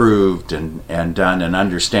approved and done, and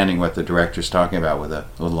understanding what the director's talking about with the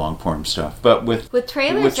long form stuff. But with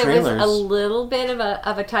trailers, it was a little bit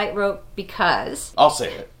of a tightrope because I'll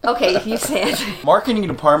say it. Okay, you say it. Marketing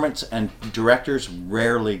departments and directors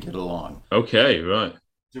rarely get along. Okay, right.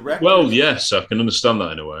 Well, yes, I can understand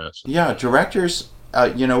that in a way. Actually. Yeah, directors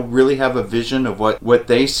really have a vision of what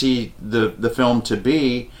they see the film to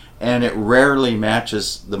be, and it rarely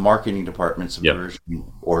matches the marketing department's version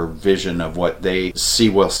or vision of what they see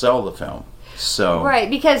will sell the film. So right,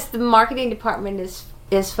 because the marketing department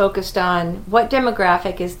is focused on what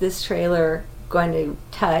demographic is this trailer going to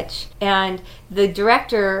touch, and the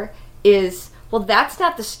director is, well, that's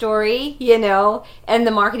not the story, and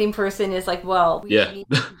the marketing person is like, well, we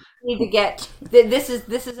need to get this is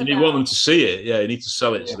and you want them to see it. You need to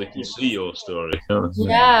sell it so they can see your story.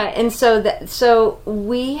 And so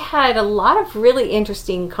we had a lot of really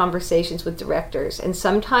interesting conversations with directors, and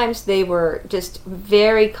sometimes they were just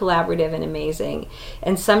very collaborative and amazing,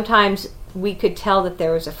 and sometimes we could tell that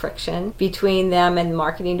there was a friction between them and the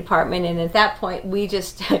marketing department, and at that point we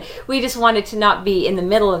just wanted to not be in the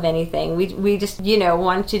middle of anything. We just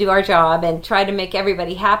wanted to do our job and try to make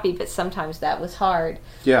everybody happy, but sometimes that was hard.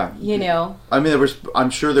 I mean, I'm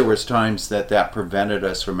sure there was times that prevented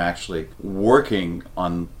us from actually working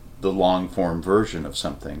on the long form version of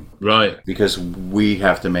something, right? Because we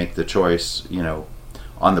have to make the choice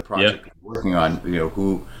on the project we're working on,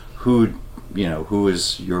 who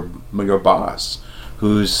is your boss?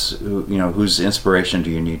 Whose inspiration do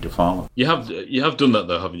you need to follow? You have done that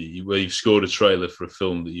though, haven't you? Where you've scored a trailer for a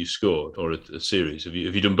film that you scored, or a series. Have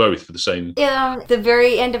you done both for the same? The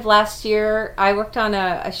very end of last year, I worked on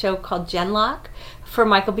a show called Genlock for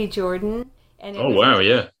Michael B. Jordan, and it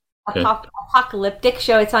was apocalyptic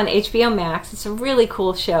show. It's on HBO Max. It's a really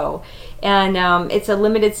cool show, and it's a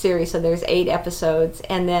limited series, so there's 8 episodes,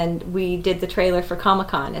 and then we did the trailer for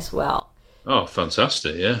Comic-Con as well. Oh,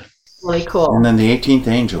 fantastic! Yeah, really cool. And then the 18th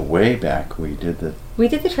Angel, way back, we did the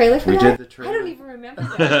trailer for that? We did the trailer. I don't even remember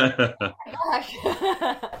that. Oh my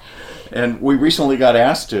gosh. And we recently got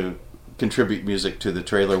asked to contribute music to the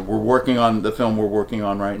trailer. We're working on the film we're working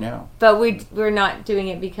on right now. But we're not doing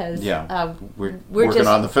it because we're working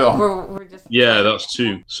on the film. We're just that's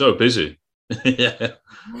too so busy. Yeah.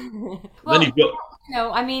 Well, then you've got.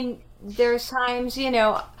 I mean, there's times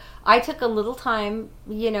I took a little time.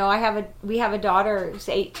 We have a daughter who's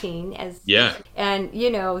 18, and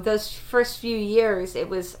those first few years,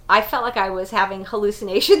 I felt like I was having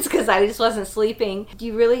hallucinations because I just wasn't sleeping.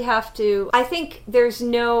 You really have to. I think there's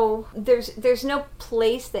no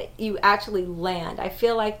place that you actually land. I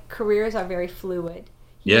feel like careers are very fluid.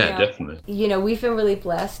 Definitely. We've been really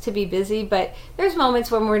blessed to be busy, but there's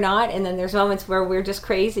moments when we're not, and then there's moments where we're just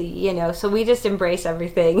crazy, so we just embrace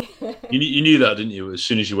everything. You knew that, didn't you, as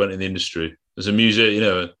soon as you went in the industry? As a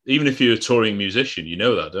musician, even if you're a touring musician, you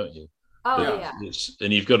know that, don't you? Oh, yeah.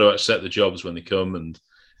 And you've got to accept the jobs when they come, and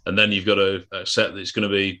then you've got to accept that it's going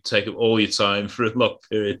to take up all your time for a long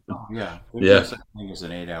period. Oh, yeah. There's no such thing as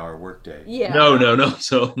an 8-hour workday. Yeah. No, not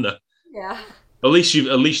at all, no. Yeah. At least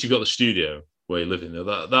you've got the studio where you're living there.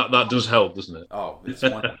 That does help, doesn't it? Oh, it's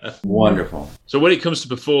wonderful. So when it comes to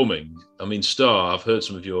performing, I mean, Star, I've heard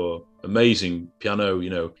some of your amazing piano,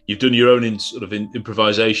 you've done your own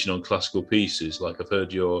improvisation on classical pieces, like I've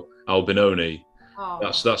heard your Albinoni. Oh.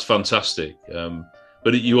 That's fantastic.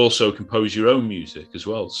 But you also compose your own music as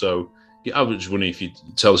well. So I was just wondering if you'd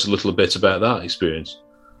tell us a little bit about that experience.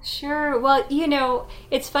 Sure. Well,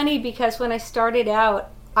 it's funny because when I started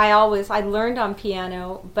out, I learned on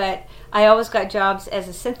piano, but I always got jobs as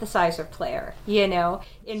a synthesizer player, in bands.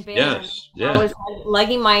 Yes, yeah. I was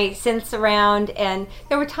lugging my synths around, and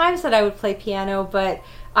there were times that I would play piano, but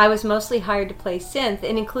I was mostly hired to play synth,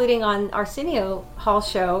 and including on Arsenio Hall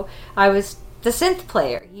show, I was the synth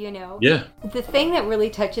player, Yeah. The thing that really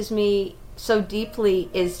touches me so deeply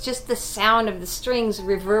is just the sound of the strings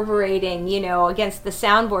reverberating, against the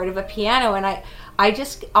soundboard of a piano, and I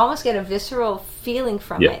just almost get a visceral feeling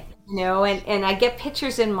from it, and I get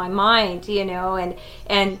pictures in my mind,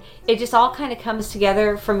 and it just all kind of comes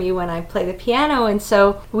together for me when I play the piano. And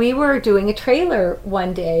so we were doing a trailer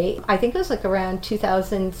one day, I think it was like around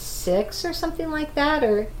 2006 or something like that,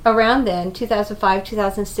 or around then, 2005,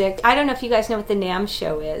 2006. I don't know if you guys know what the NAMM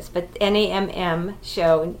show is, but NAMM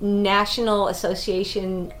show, National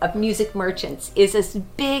Association of Music Merchants, is this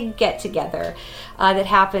big get-together that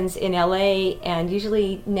happens in LA and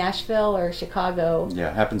usually Nashville or Chicago.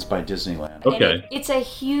 Yeah, it happens by Disneyland. Okay. It's a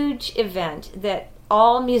huge event that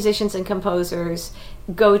all musicians and composers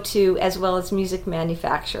go to, as well as music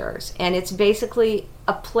manufacturers. And it's basically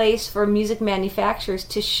a place for music manufacturers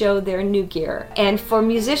to show their new gear, and for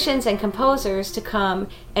musicians and composers to come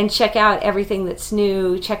and check out everything that's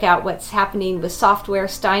new, check out what's happening with software.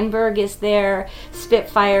 Steinberg is there,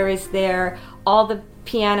 Spitfire is there, all the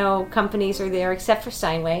piano companies are there, except for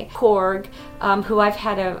Steinway. Korg, who I've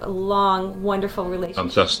had a long, wonderful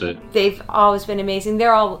relationship. Fantastic. They've always been amazing.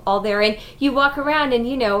 They're all there. And you walk around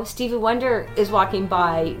and, Stevie Wonder is walking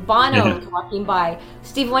by. Bono is walking by.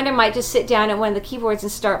 Stevie Wonder might just sit down at one of the keyboards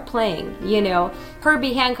and start playing,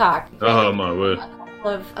 Herbie Hancock. Oh, my word.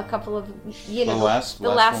 A couple of the last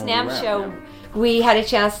NAMM show, we had a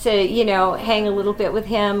chance to hang a little bit with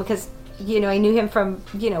him because I knew him from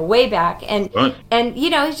way back, and right. and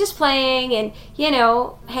he's just playing and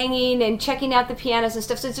hanging and checking out the pianos and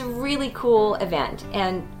stuff. So it's a really cool event.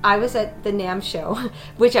 And I was at the NAMM show,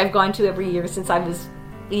 which I've gone to every year since I was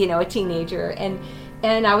a teenager, and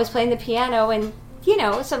I was playing the piano, and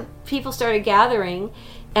some people started gathering,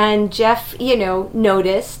 and Jeff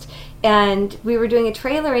noticed. And we were doing a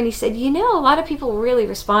trailer, and he said, a lot of people were really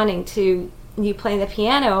responding to you playing the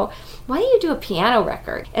piano. Why don't you do a piano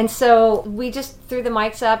record? And so we just threw the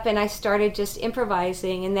mics up, and I started just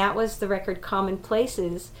improvising, and that was the record Common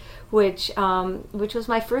Places, which was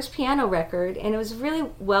my first piano record, and it was really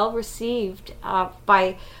well received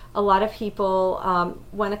by a lot of people.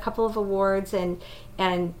 Won a couple of awards, and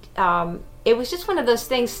it was just one of those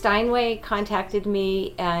things. Steinway contacted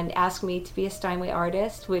me and asked me to be a Steinway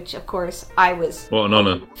artist, which of course I was. What an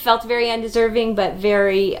honor. Felt very undeserving, but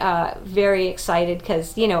very, very excited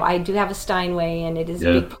because, I do have a Steinway and it is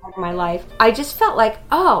a big part of my life. I just felt like,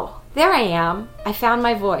 oh, there I am. I found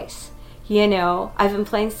my voice. I've been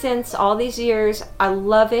playing since all these years. I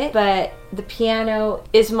love it, but the piano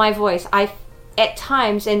is my voice. At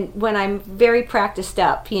times, and when I'm very practiced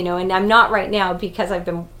up, and I'm not right now because I've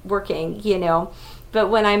been working, but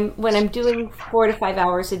when I'm doing 4 to 5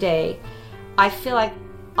 hours a day, I feel like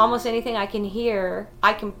almost anything I can hear,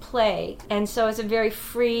 I can play. And so it's a very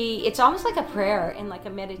free, it's almost like a prayer and like a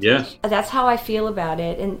meditation. Yeah. That's how I feel about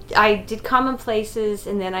it. And I did Common Places,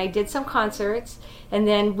 and then I did some concerts, and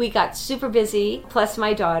then we got super busy, plus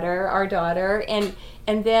our daughter,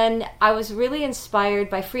 and then I was really inspired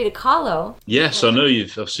by Frida Kahlo. Yes, I know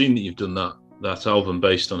I've seen that you've done that album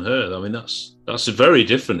based on her. I mean, that's very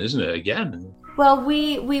different, isn't it? Again. Well,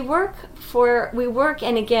 we work,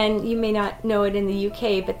 and again, you may not know it in the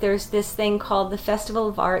UK, but there's this thing called the Festival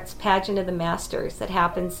of Arts Pageant of the Masters that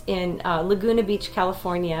happens in Laguna Beach,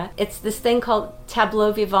 California. It's this thing called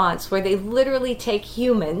Tableau Vivants, where they literally take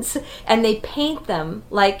humans and they paint them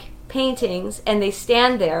like paintings, and they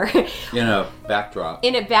stand there in a backdrop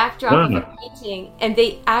of a painting, and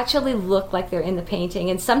they actually look like they're in the painting.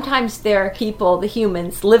 And sometimes their people, the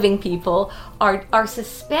humans, living people, are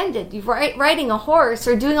suspended riding a horse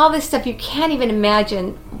or doing all this stuff. You can't even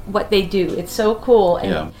imagine what they do. It's so cool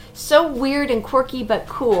and so weird and quirky, but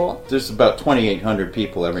cool. There's about 2,800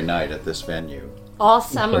 people every night at this venue. All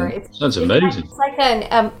summer. Sounds amazing.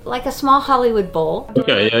 It's like a small Hollywood Bowl.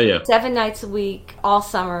 Okay, yeah. 7 nights a week, all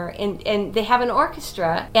summer. And they have an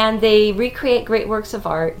orchestra, and they recreate great works of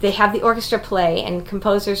art. They have the orchestra play, and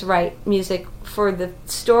composers write music for the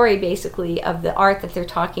story, basically, of the art that they're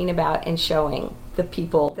talking about and showing the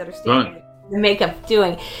people that are standing the makeup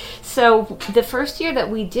doing. So the first year that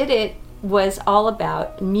we did it was all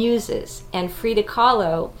about muses, and Frida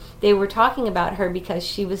Kahlo, they were talking about her because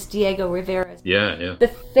she was Diego Rivera's. Yeah. The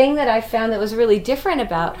thing that I found that was really different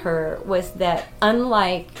about her was that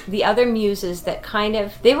unlike the other muses that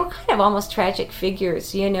they were kind of almost tragic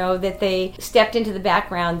figures, that they stepped into the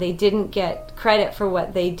background. They didn't get credit for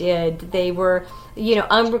what they did. They were,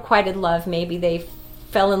 unrequited love. Maybe they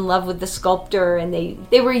fell in love with the sculptor and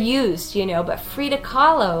they were used, but Frida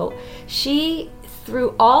Kahlo, she,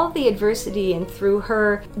 through all the adversity and through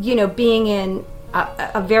her, being in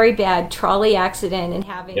a very bad trolley accident and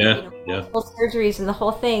having multiple surgeries and the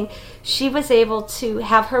whole thing, she was able to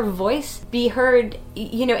have her voice be heard,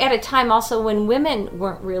 at a time also when women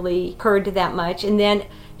weren't really heard that much. And then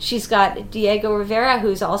she's got Diego Rivera,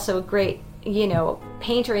 who's also a great,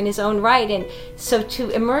 painter in his own right. And so to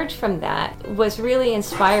emerge from that was really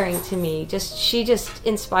inspiring to me. She just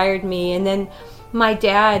inspired me. And then my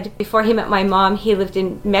dad, before he met my mom, he lived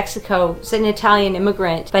in Mexico. He's an Italian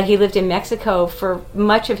immigrant, but he lived in Mexico for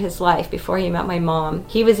much of his life before he met my mom.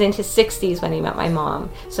 He was in his 60s when he met my mom.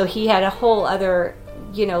 So he had a whole other,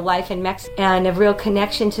 life in Mexico and a real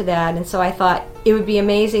connection to that. And so I thought it would be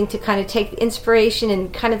amazing to kind of take the inspiration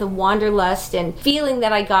and kind of the wanderlust and feeling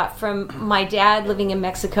that I got from my dad living in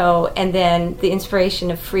Mexico, and then the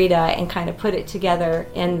inspiration of Frida, and kind of put it together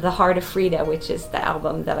in The Heart of Frida, which is the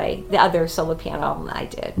album the other solo piano album that I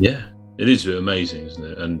did. Yeah. It is amazing, isn't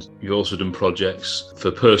it? And you've also done projects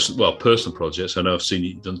for personal projects. I know I've seen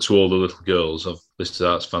you done To All the Little Girls. I've listened to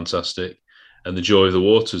that. It's fantastic. And The Joy of the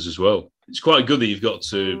Waters as well. It's quite good that you've got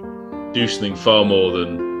to do something far more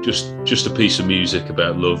than just a piece of music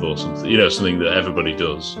about love or something, you know, something that everybody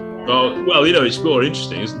does. Oh, well, you know, it's more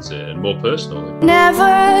interesting, isn't it, and more personal.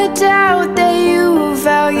 Never doubt that you're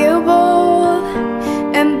valuable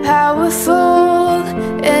and powerful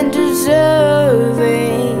and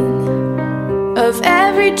deserving of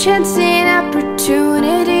every chance and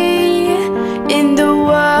opportunity in the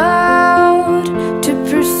world to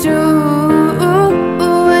pursue.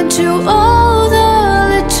 And to all the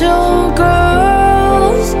little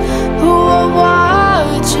girls who are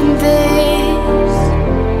watching this,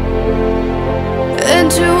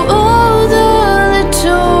 and to all the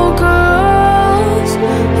little girls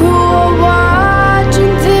who are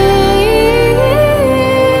watching this.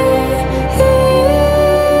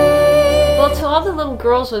 Well, to all the little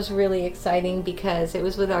girls was really exciting because it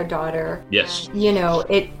was with our daughter. Yes. You know,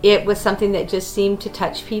 it was something that just seemed to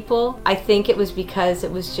touch people. I think it was because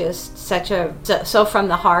it was just so from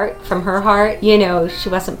the heart, from her heart. You know, she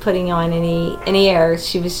wasn't putting on any airs.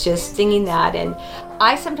 She was just singing that. And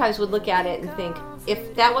I sometimes would look at it and think,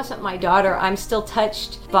 if that wasn't my daughter, I'm still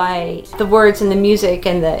touched by the words and the music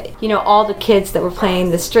and all the kids that were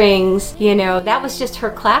playing the strings. You know, that was just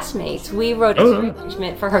her classmates. We wrote a string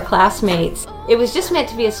arrangement for her classmates. It was just meant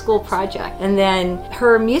to be a school project. And then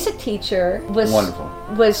her music teacher was wonderful.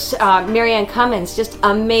 Was Marianne Cummins, just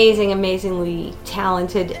amazingly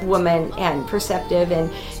talented woman and perceptive.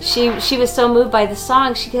 And she was so moved by the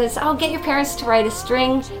song. She goes, "Oh, get your parents to write a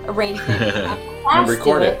string arrangement and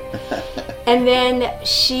record it." And then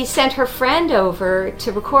she sent her friend over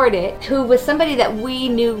to record it, who was somebody that we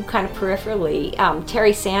knew kind of peripherally,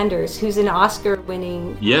 Terry Sanders, who's an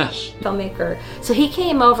Oscar-winning filmmaker. So he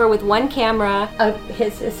came over with one camera,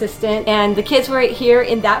 his assistant, and the kids were right here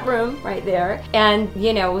in that room right there. And,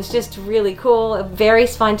 you know, it was just really cool, a very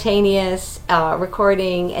spontaneous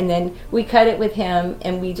recording. And then we cut it with him,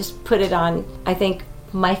 and we just put it on, I think,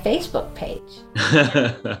 my Facebook page.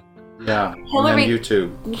 Yeah, Hillary, and then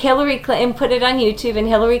YouTube. Hillary Clinton put it on YouTube, and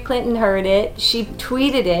Hillary Clinton heard it. She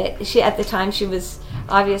tweeted it. At the time, she was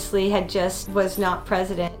not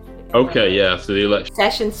president. Okay, yeah, after the election.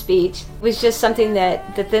 Session speech was just something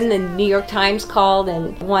that then the New York Times called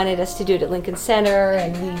and wanted us to do it at Lincoln Center,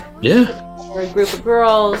 and we were a group of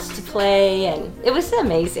girls to play, and it was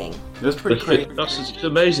amazing. It was pretty crazy. It's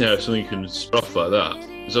amazing how something can start off like that.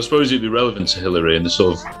 Because I suppose it'd be relevant to Hillary and the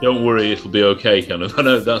sort of, don't worry, it'll be okay kind of. I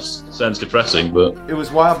know that sounds depressing, but... It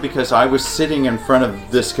was wild because I was sitting in front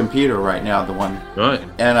of this computer right now, the one... Right.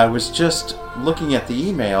 And I was just looking at the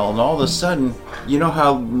email, and all of a sudden, you know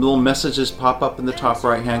how little messages pop up in the top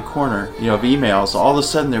right-hand corner, you know, of emails? All of a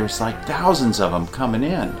sudden, there was like thousands of them coming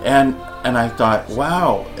in. And I thought,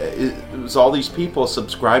 wow, it was all these people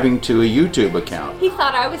subscribing to a YouTube account. He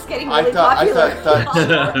thought I was getting really popular. I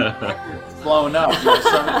thought blown up. You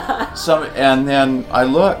know, and then I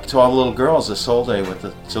looked to all the little girls, Isolde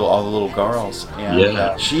to all the little girls,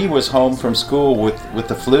 and she was home from school with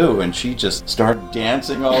the flu, and she just started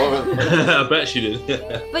dancing all over. I bet she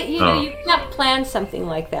did. But you know, you can't plan something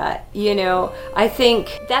like that. You know, I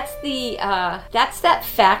think that's that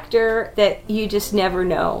factor that you just never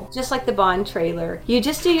know. Just like the Bond trailer, you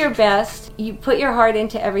just do your best. You put your heart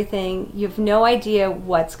into everything. You have no idea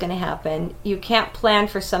what's going to happen. You can't plan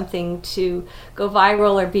for something to go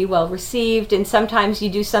viral or be well received, and sometimes you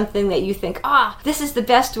do something that you think, this is the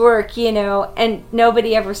best work, you know, and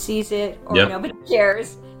nobody ever sees it, or nobody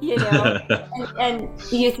cares, you know. and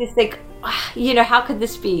you just think, you know, how could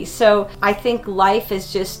this be? So I think life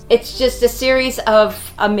is it's just a series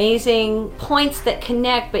of amazing points that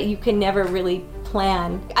connect, but you can never really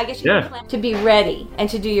plan. I guess you can plan to be ready and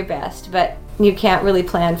to do your best, but you can't really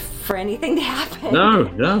plan for anything to happen.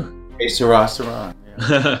 No. Hey, Sarah.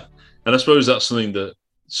 Yeah. And I suppose that's something that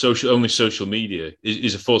social media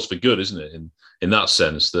is a force for good, isn't it? In that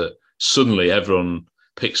sense, that suddenly everyone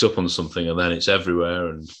picks up on something and then it's everywhere,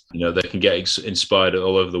 and you know they can get inspired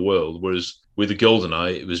all over the world. Whereas with the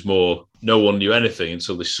GoldenEye, it was more no one knew anything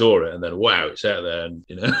until they saw it, and then wow, it's out there, and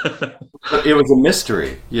you know. It was a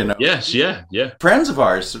mystery, you know. Yes, yeah. Friends of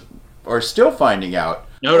ours are still finding out.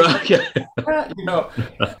 No, right, okay. You know,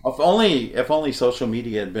 if only social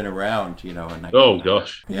media had been around, you know.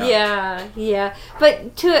 Gosh. Yeah.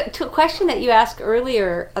 But to a question that you asked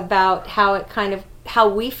earlier about how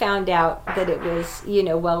we found out that it was, you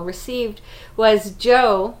know, well received, was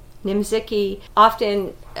Joe Nimzicki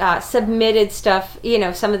often submitted stuff,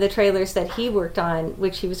 some of the trailers that he worked on,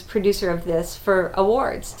 which he was producer of this, for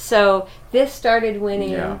awards. So this started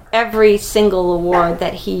winning every single award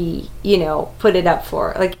that he, put it up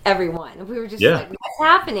for, like every one. We were just like, what's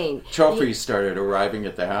happening? Trophies started arriving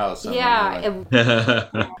at the house.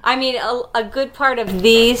 I mean, a good part of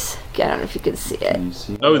these, I don't know if you can see it.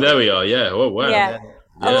 Oh, there we are. Yeah. Oh, wow. Yeah.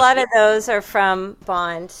 A lot of those are from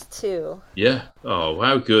Bond too. Yeah. Oh,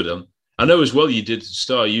 wow, good. I know as well. You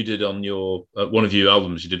did on your one of your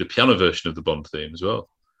albums. You did a piano version of the Bond theme as well.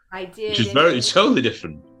 I did, which is totally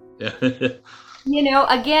different. Yeah.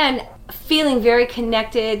 Again, feeling very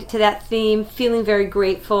connected to that theme, feeling very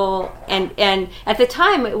grateful, and at the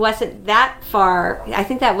time it wasn't that far. I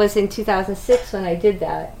think that was in 2006 when I did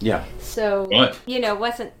that. Yeah. So it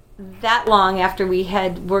wasn't that long after we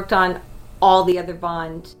had worked on all the other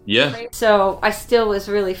Bond. Yeah. Right? So I still was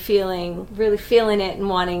really feeling it and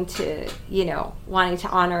wanting to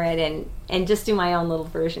honor it and just do my own little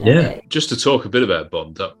version of it. Just to talk a bit about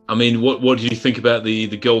Bond. I mean, what do you think about the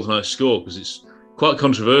GoldenEye score? Because it's quite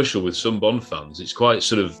controversial with some Bond fans. It's quite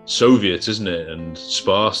sort of Soviet, isn't it? And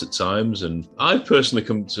sparse at times. And I've personally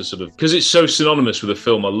come to sort of, because it's so synonymous with a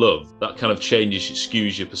film I love, that kind of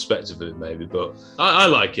skews your perspective of it maybe. But I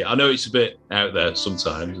like it. I know it's a bit out there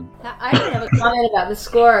sometimes. I don't have a comment about the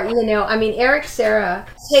score. I mean, Eric Serra.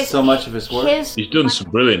 So much of his work. He's done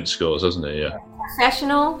some brilliant scores, hasn't he? Yeah.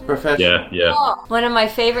 Professional. Yeah. Oh, one of my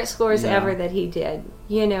favorite scores ever that he did.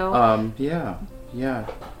 Yeah.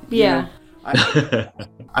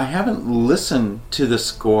 I haven't listened to the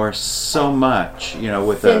score so much,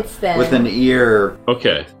 with an ear.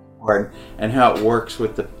 Okay. And how it works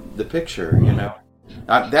with the picture,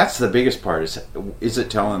 That's the biggest part. Is it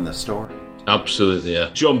telling the story? Absolutely, yeah.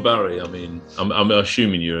 John Barry. I mean, I'm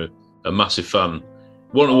assuming you're a massive fan.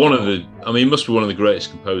 One of the. I mean, he must be one of the greatest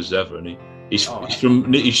composers ever, and he's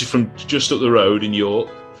from just up the road in York,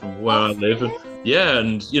 from where I live.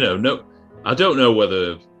 And I don't know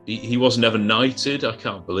whether. He wasn't ever knighted. I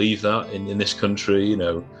can't believe that in this country.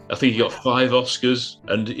 I think he got 5 Oscars,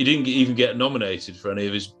 and he didn't even get nominated for any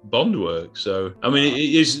of his Bond work. So, I mean,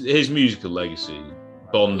 his musical legacy,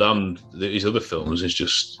 Bond and his other films, is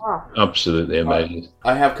just absolutely amazing.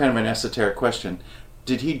 I have kind of an esoteric question.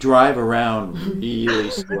 Did he drive around really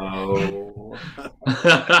slow?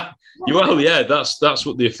 Well, yeah, that's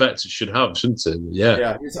what the effect it should have, shouldn't it? Yeah.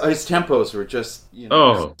 Yeah, his tempos were just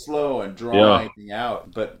slow and drawing anything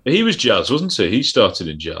out. But he was jazz, wasn't he? He started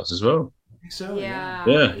in jazz as well. I think so.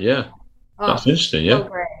 Yeah. That's interesting. Yeah. So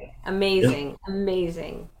great,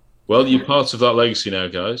 amazing. Well, you're part of that legacy now,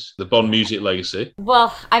 guys. The Bond music legacy.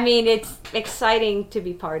 Well, I mean, it's exciting to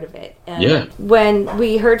be part of it. And when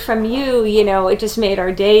we heard from you, it just made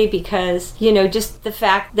our day because, just the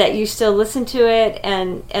fact that you still listen to it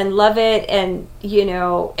and love it. And,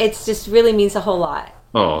 it's just really means a whole lot.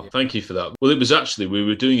 Oh, thank you for that. Well, it was actually, we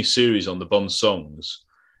were doing a series on the Bond songs,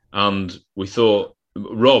 and we thought,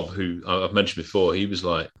 Rob, who I've mentioned before, he was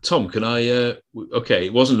like, Tom, can I, okay,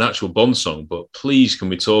 it wasn't an actual Bond song, but please can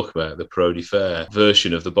we talk about the Parody Fair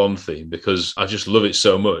version of the Bond theme, because I just love it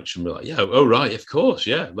so much. And we're like, right, of course,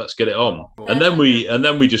 let's get it on. And then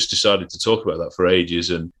we just decided to talk about that for ages,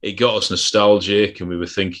 and it got us nostalgic, and we were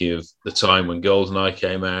thinking of the time when GoldenEye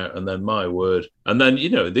came out, and then my word. And then,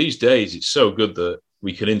 these days it's so good that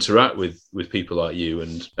we can interact with people like you,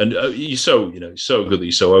 and you're so good that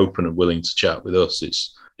you're so open and willing to chat with us.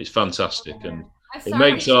 It's fantastic, and it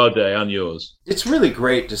makes our day and yours. It's really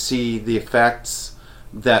great to see the effects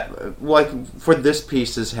that, like, for this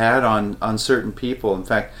piece has had on certain people. In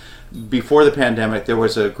fact, before the pandemic, there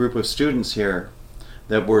was a group of students here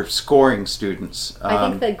that were scoring students. I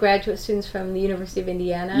think the graduate students from the University of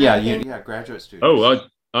Indiana. Yeah, graduate students. Oh,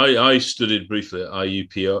 I studied briefly at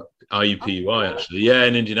IUPUI actually. Yeah,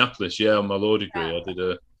 in Indianapolis. Yeah, on my law degree, I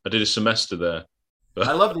did a semester there. But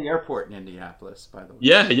I love the airport in Indianapolis, by the way.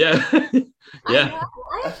 Yeah.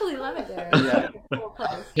 I actually love it there. Yeah. It's a cool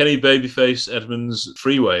place. Kenny Babyface Edmonds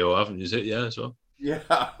Freeway, or haven't you? Is it? Yeah, as well. Yeah.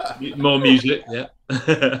 More music. Yeah.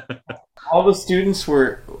 All the students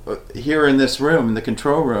were here in this room, in the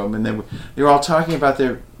control room, and they were all talking about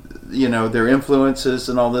their influences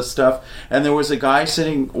and all this stuff. And there was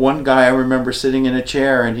one guy I remember sitting in a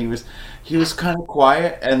chair, and he was kind of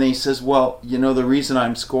quiet, and he says, well, the reason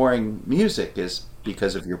I'm scoring music is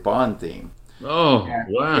because of your Bond theme. Oh,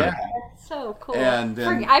 wow. Yeah. That's so cool. And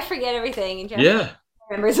then, I forget everything. And Jeff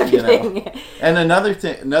remembers everything. And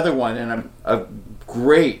another one, and a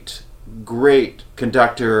great great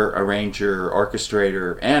conductor, arranger,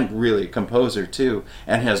 orchestrator, and really composer too,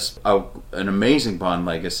 and has an amazing Bond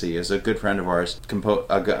legacy. Is a good friend of ours,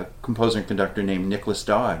 a composer and conductor named Nicholas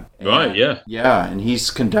Dodd. Right, yeah. Yeah, and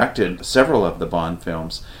he's conducted several of the Bond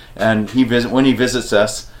films. And when he visits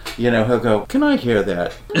us, he'll go, "Can I hear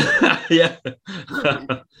that?" Yeah.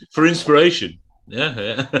 For inspiration.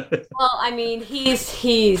 Yeah. Well, I mean,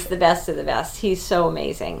 he's the best of the best. He's so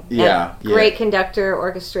amazing. Yeah. Great conductor,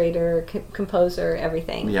 orchestrator, composer,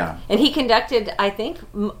 everything. Yeah. And he conducted, I think,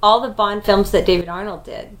 all the Bond films that David Arnold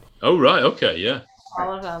did. Oh, right. Okay, yeah.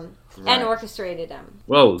 All of them. Right. And orchestrated them.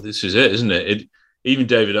 Well, this is it, isn't it? Even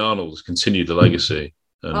David Arnold has continued the legacy.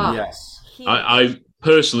 And yes. I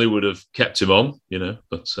personally would have kept him on,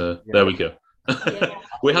 but there we go. Yeah.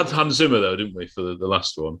 We had Hans Zimmer, though, didn't we, for the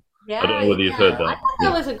last one? Yeah, I don't know whether you've heard that. I thought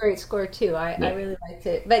that was a great score too. I really liked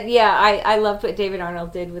it. But yeah, I loved what David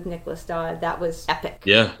Arnold did with Nicholas Dodd. That was epic.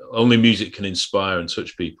 Yeah, only music can inspire and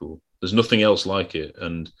touch people. There's nothing else like it.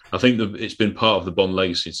 And I think that it's been part of the Bond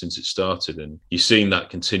legacy since it started. And you're seeing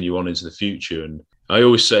that continue on into the future. And I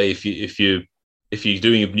always say if you're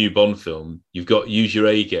doing a new Bond film, you've got to use your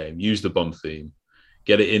A game, use the Bond theme,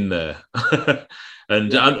 get it in there. And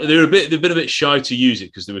they've been a bit shy to use it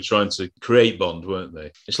because they were trying to create Bond, weren't they?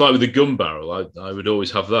 It's like with the gun barrel. I would always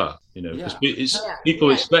have that, because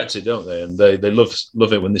people expect it, don't they? And they love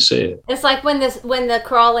it when they see it. It's like when the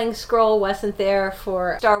crawling scroll wasn't there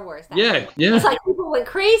for Star Wars. Yeah. It's like people went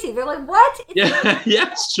crazy. They're like, "What?" Yeah,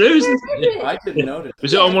 it's true, isn't it? I didn't notice.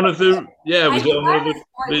 Was it on one of the? Yeah, was it on one of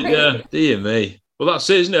the? Yeah, dear me. Well, that's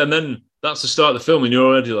it, isn't it? And then that's the start of the film, and you're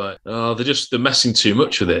already like, "Oh, they're messing too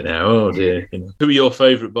much with it now." Oh dear. Who are your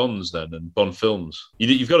favourite Bonds then, and Bond films?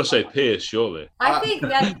 You've got to say Pierce, surely. I think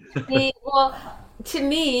that to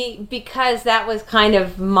me, because that was kind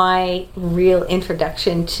of my real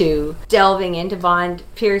introduction to delving into Bond,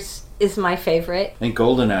 Pierce is my favorite. I think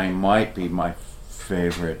GoldenEye might be my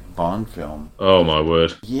favorite Bond film. Oh my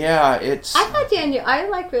word. Yeah, it's. I thought Daniel. I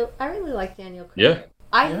really like Daniel Craig. Yeah.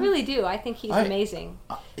 I really do. I think he's amazing.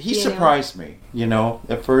 He surprised me.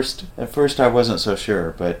 At first I wasn't so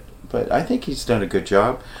sure, but I think he's done a good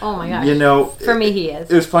job. Oh my gosh. For me, he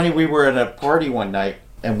is. It was funny. We were at a party one night,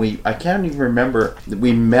 and I can't even remember.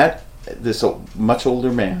 We met this much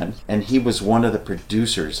older man, and he was one of the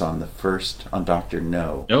producers on Dr.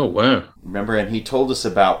 No. Oh wow! Remember, and he told us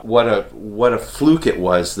about what a fluke it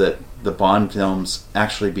was that the Bond films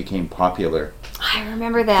actually became popular. I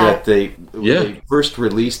remember that. They first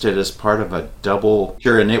released it as part of a double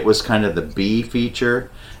feature, and it was kind of the B feature,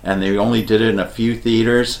 and they only did it in a few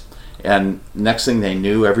theaters, and next thing they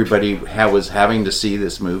knew, everybody was having to see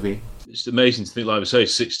this movie. It's amazing to think, like I say,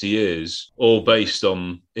 60 years, all based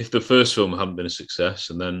on if the first film hadn't been a success,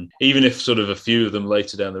 and then even if sort of a few of them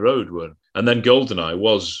later down the road weren't, and then GoldenEye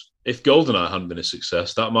was. If GoldenEye hadn't been a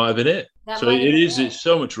success, that might have been it. It's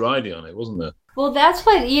so much riding on it, wasn't there? Well, that's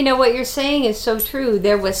what you're saying is so true.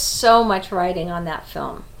 There was so much riding on that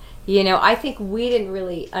film. I think we didn't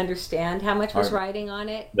really understand how much was riding on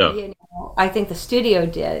it. No. I think the studio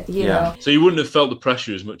did, you know. So you wouldn't have felt the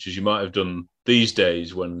pressure as much as you might have done these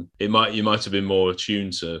days when you might have been more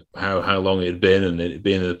attuned to how long it had been and it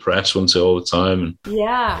being in the press once all the time.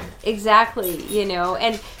 Yeah, exactly.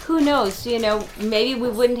 And who knows, maybe we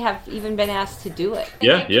wouldn't have even been asked to do it.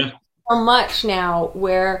 Yeah. So much now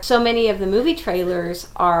where so many of the movie trailers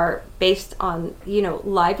are based on,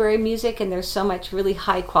 library music, and there's so much really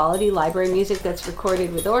high quality library music that's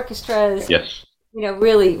recorded with orchestras. Yes.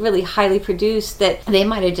 Really, really highly produced that they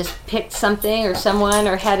might have just picked something or someone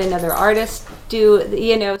or had another artist do,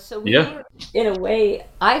 so we were, in a way,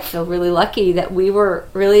 I feel really lucky that we were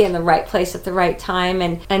really in the right place at the right time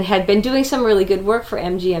and had been doing some really good work for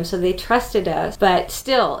MGM, so they trusted us, but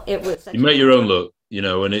still, it was... You make your own look,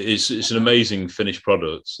 and it's an amazing finished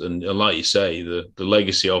product, and like you say, the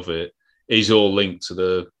legacy of it is all linked to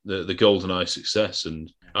the GoldenEye success,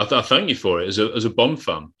 and I thank you for it as a Bond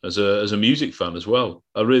fan, as a music fan as well.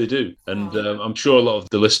 I really do, and I'm sure a lot of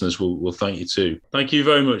the listeners will thank you too. Thank you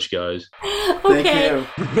very much, guys. Okay. Thank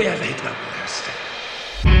you. Really double-O-Seven.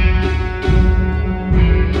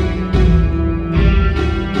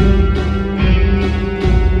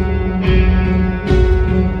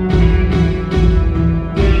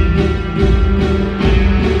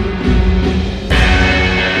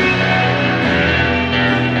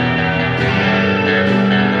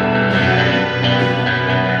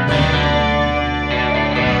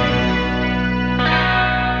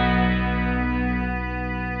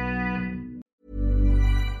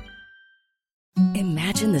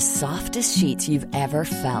 Imagine the softest sheets you've ever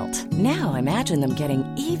felt. Now imagine them getting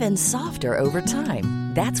even softer over time.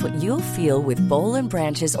 That's what you'll feel with Boll &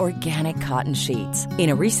 Branch's organic cotton sheets. In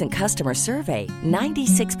a recent customer survey,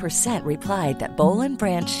 96% replied that Boll &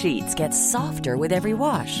 Branch sheets get softer with every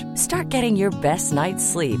wash. Start getting your best night's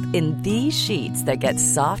sleep in these sheets that get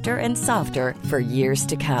softer and softer for years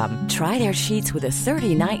to come. Try their sheets with a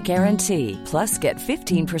 30-night guarantee. Plus, get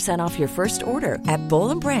 15% off your first order at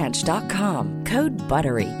bollandbranch.com. Code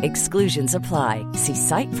BUTTERY. Exclusions apply. See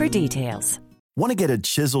site for details. Want to get a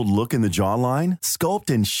chiseled look in the jawline? Sculpt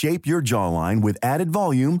and shape your jawline with added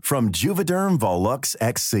volume from Juvederm Volux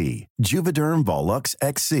XC. Juvederm Volux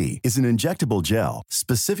XC is an injectable gel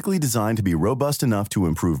specifically designed to be robust enough to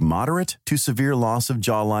improve moderate to severe loss of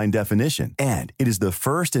jawline definition. And it is the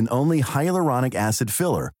first and only hyaluronic acid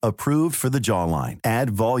filler approved for the jawline.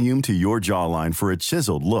 Add volume to your jawline for a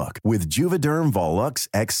chiseled look with Juvederm Volux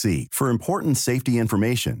XC. For important safety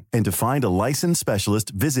information and to find a licensed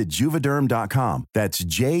specialist, visit juvederm.com. That's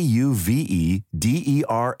JUVEDERM.com.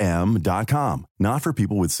 Not for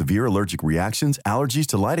people with severe allergic reactions, allergies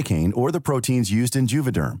to lidocaine, or the proteins used in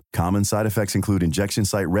Juvederm. Common side effects include injection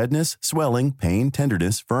site redness, swelling, pain,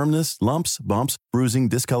 tenderness, firmness, lumps, bumps, bruising,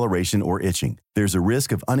 discoloration, or itching. There's a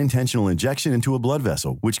risk of unintentional injection into a blood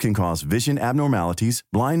vessel, which can cause vision abnormalities,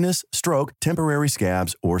 blindness, stroke, temporary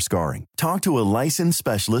scabs, or scarring. Talk to a licensed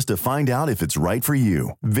specialist to find out if it's right for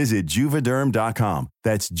you. Visit Juvederm.com.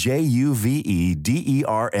 That's JUVEDERM.com.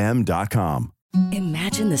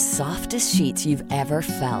 Imagine the softest sheets you've ever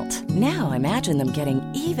felt. Now imagine them getting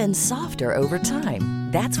even softer over time.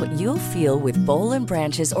 That's what you'll feel with Boll &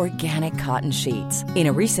 Branch's organic cotton sheets. In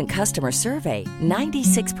a recent customer survey,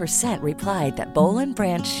 96% replied that Boll &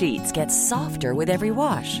 Branch sheets get softer with every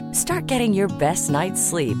wash. Start getting your best night's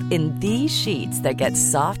sleep in these sheets that get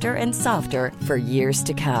softer and softer for years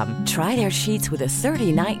to come. Try their sheets with a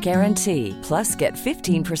 30-night guarantee. Plus, get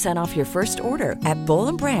 15% off your first order at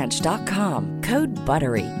bollandbranch.com. Code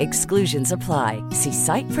BUTTERY. Exclusions apply. See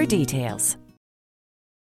site for details.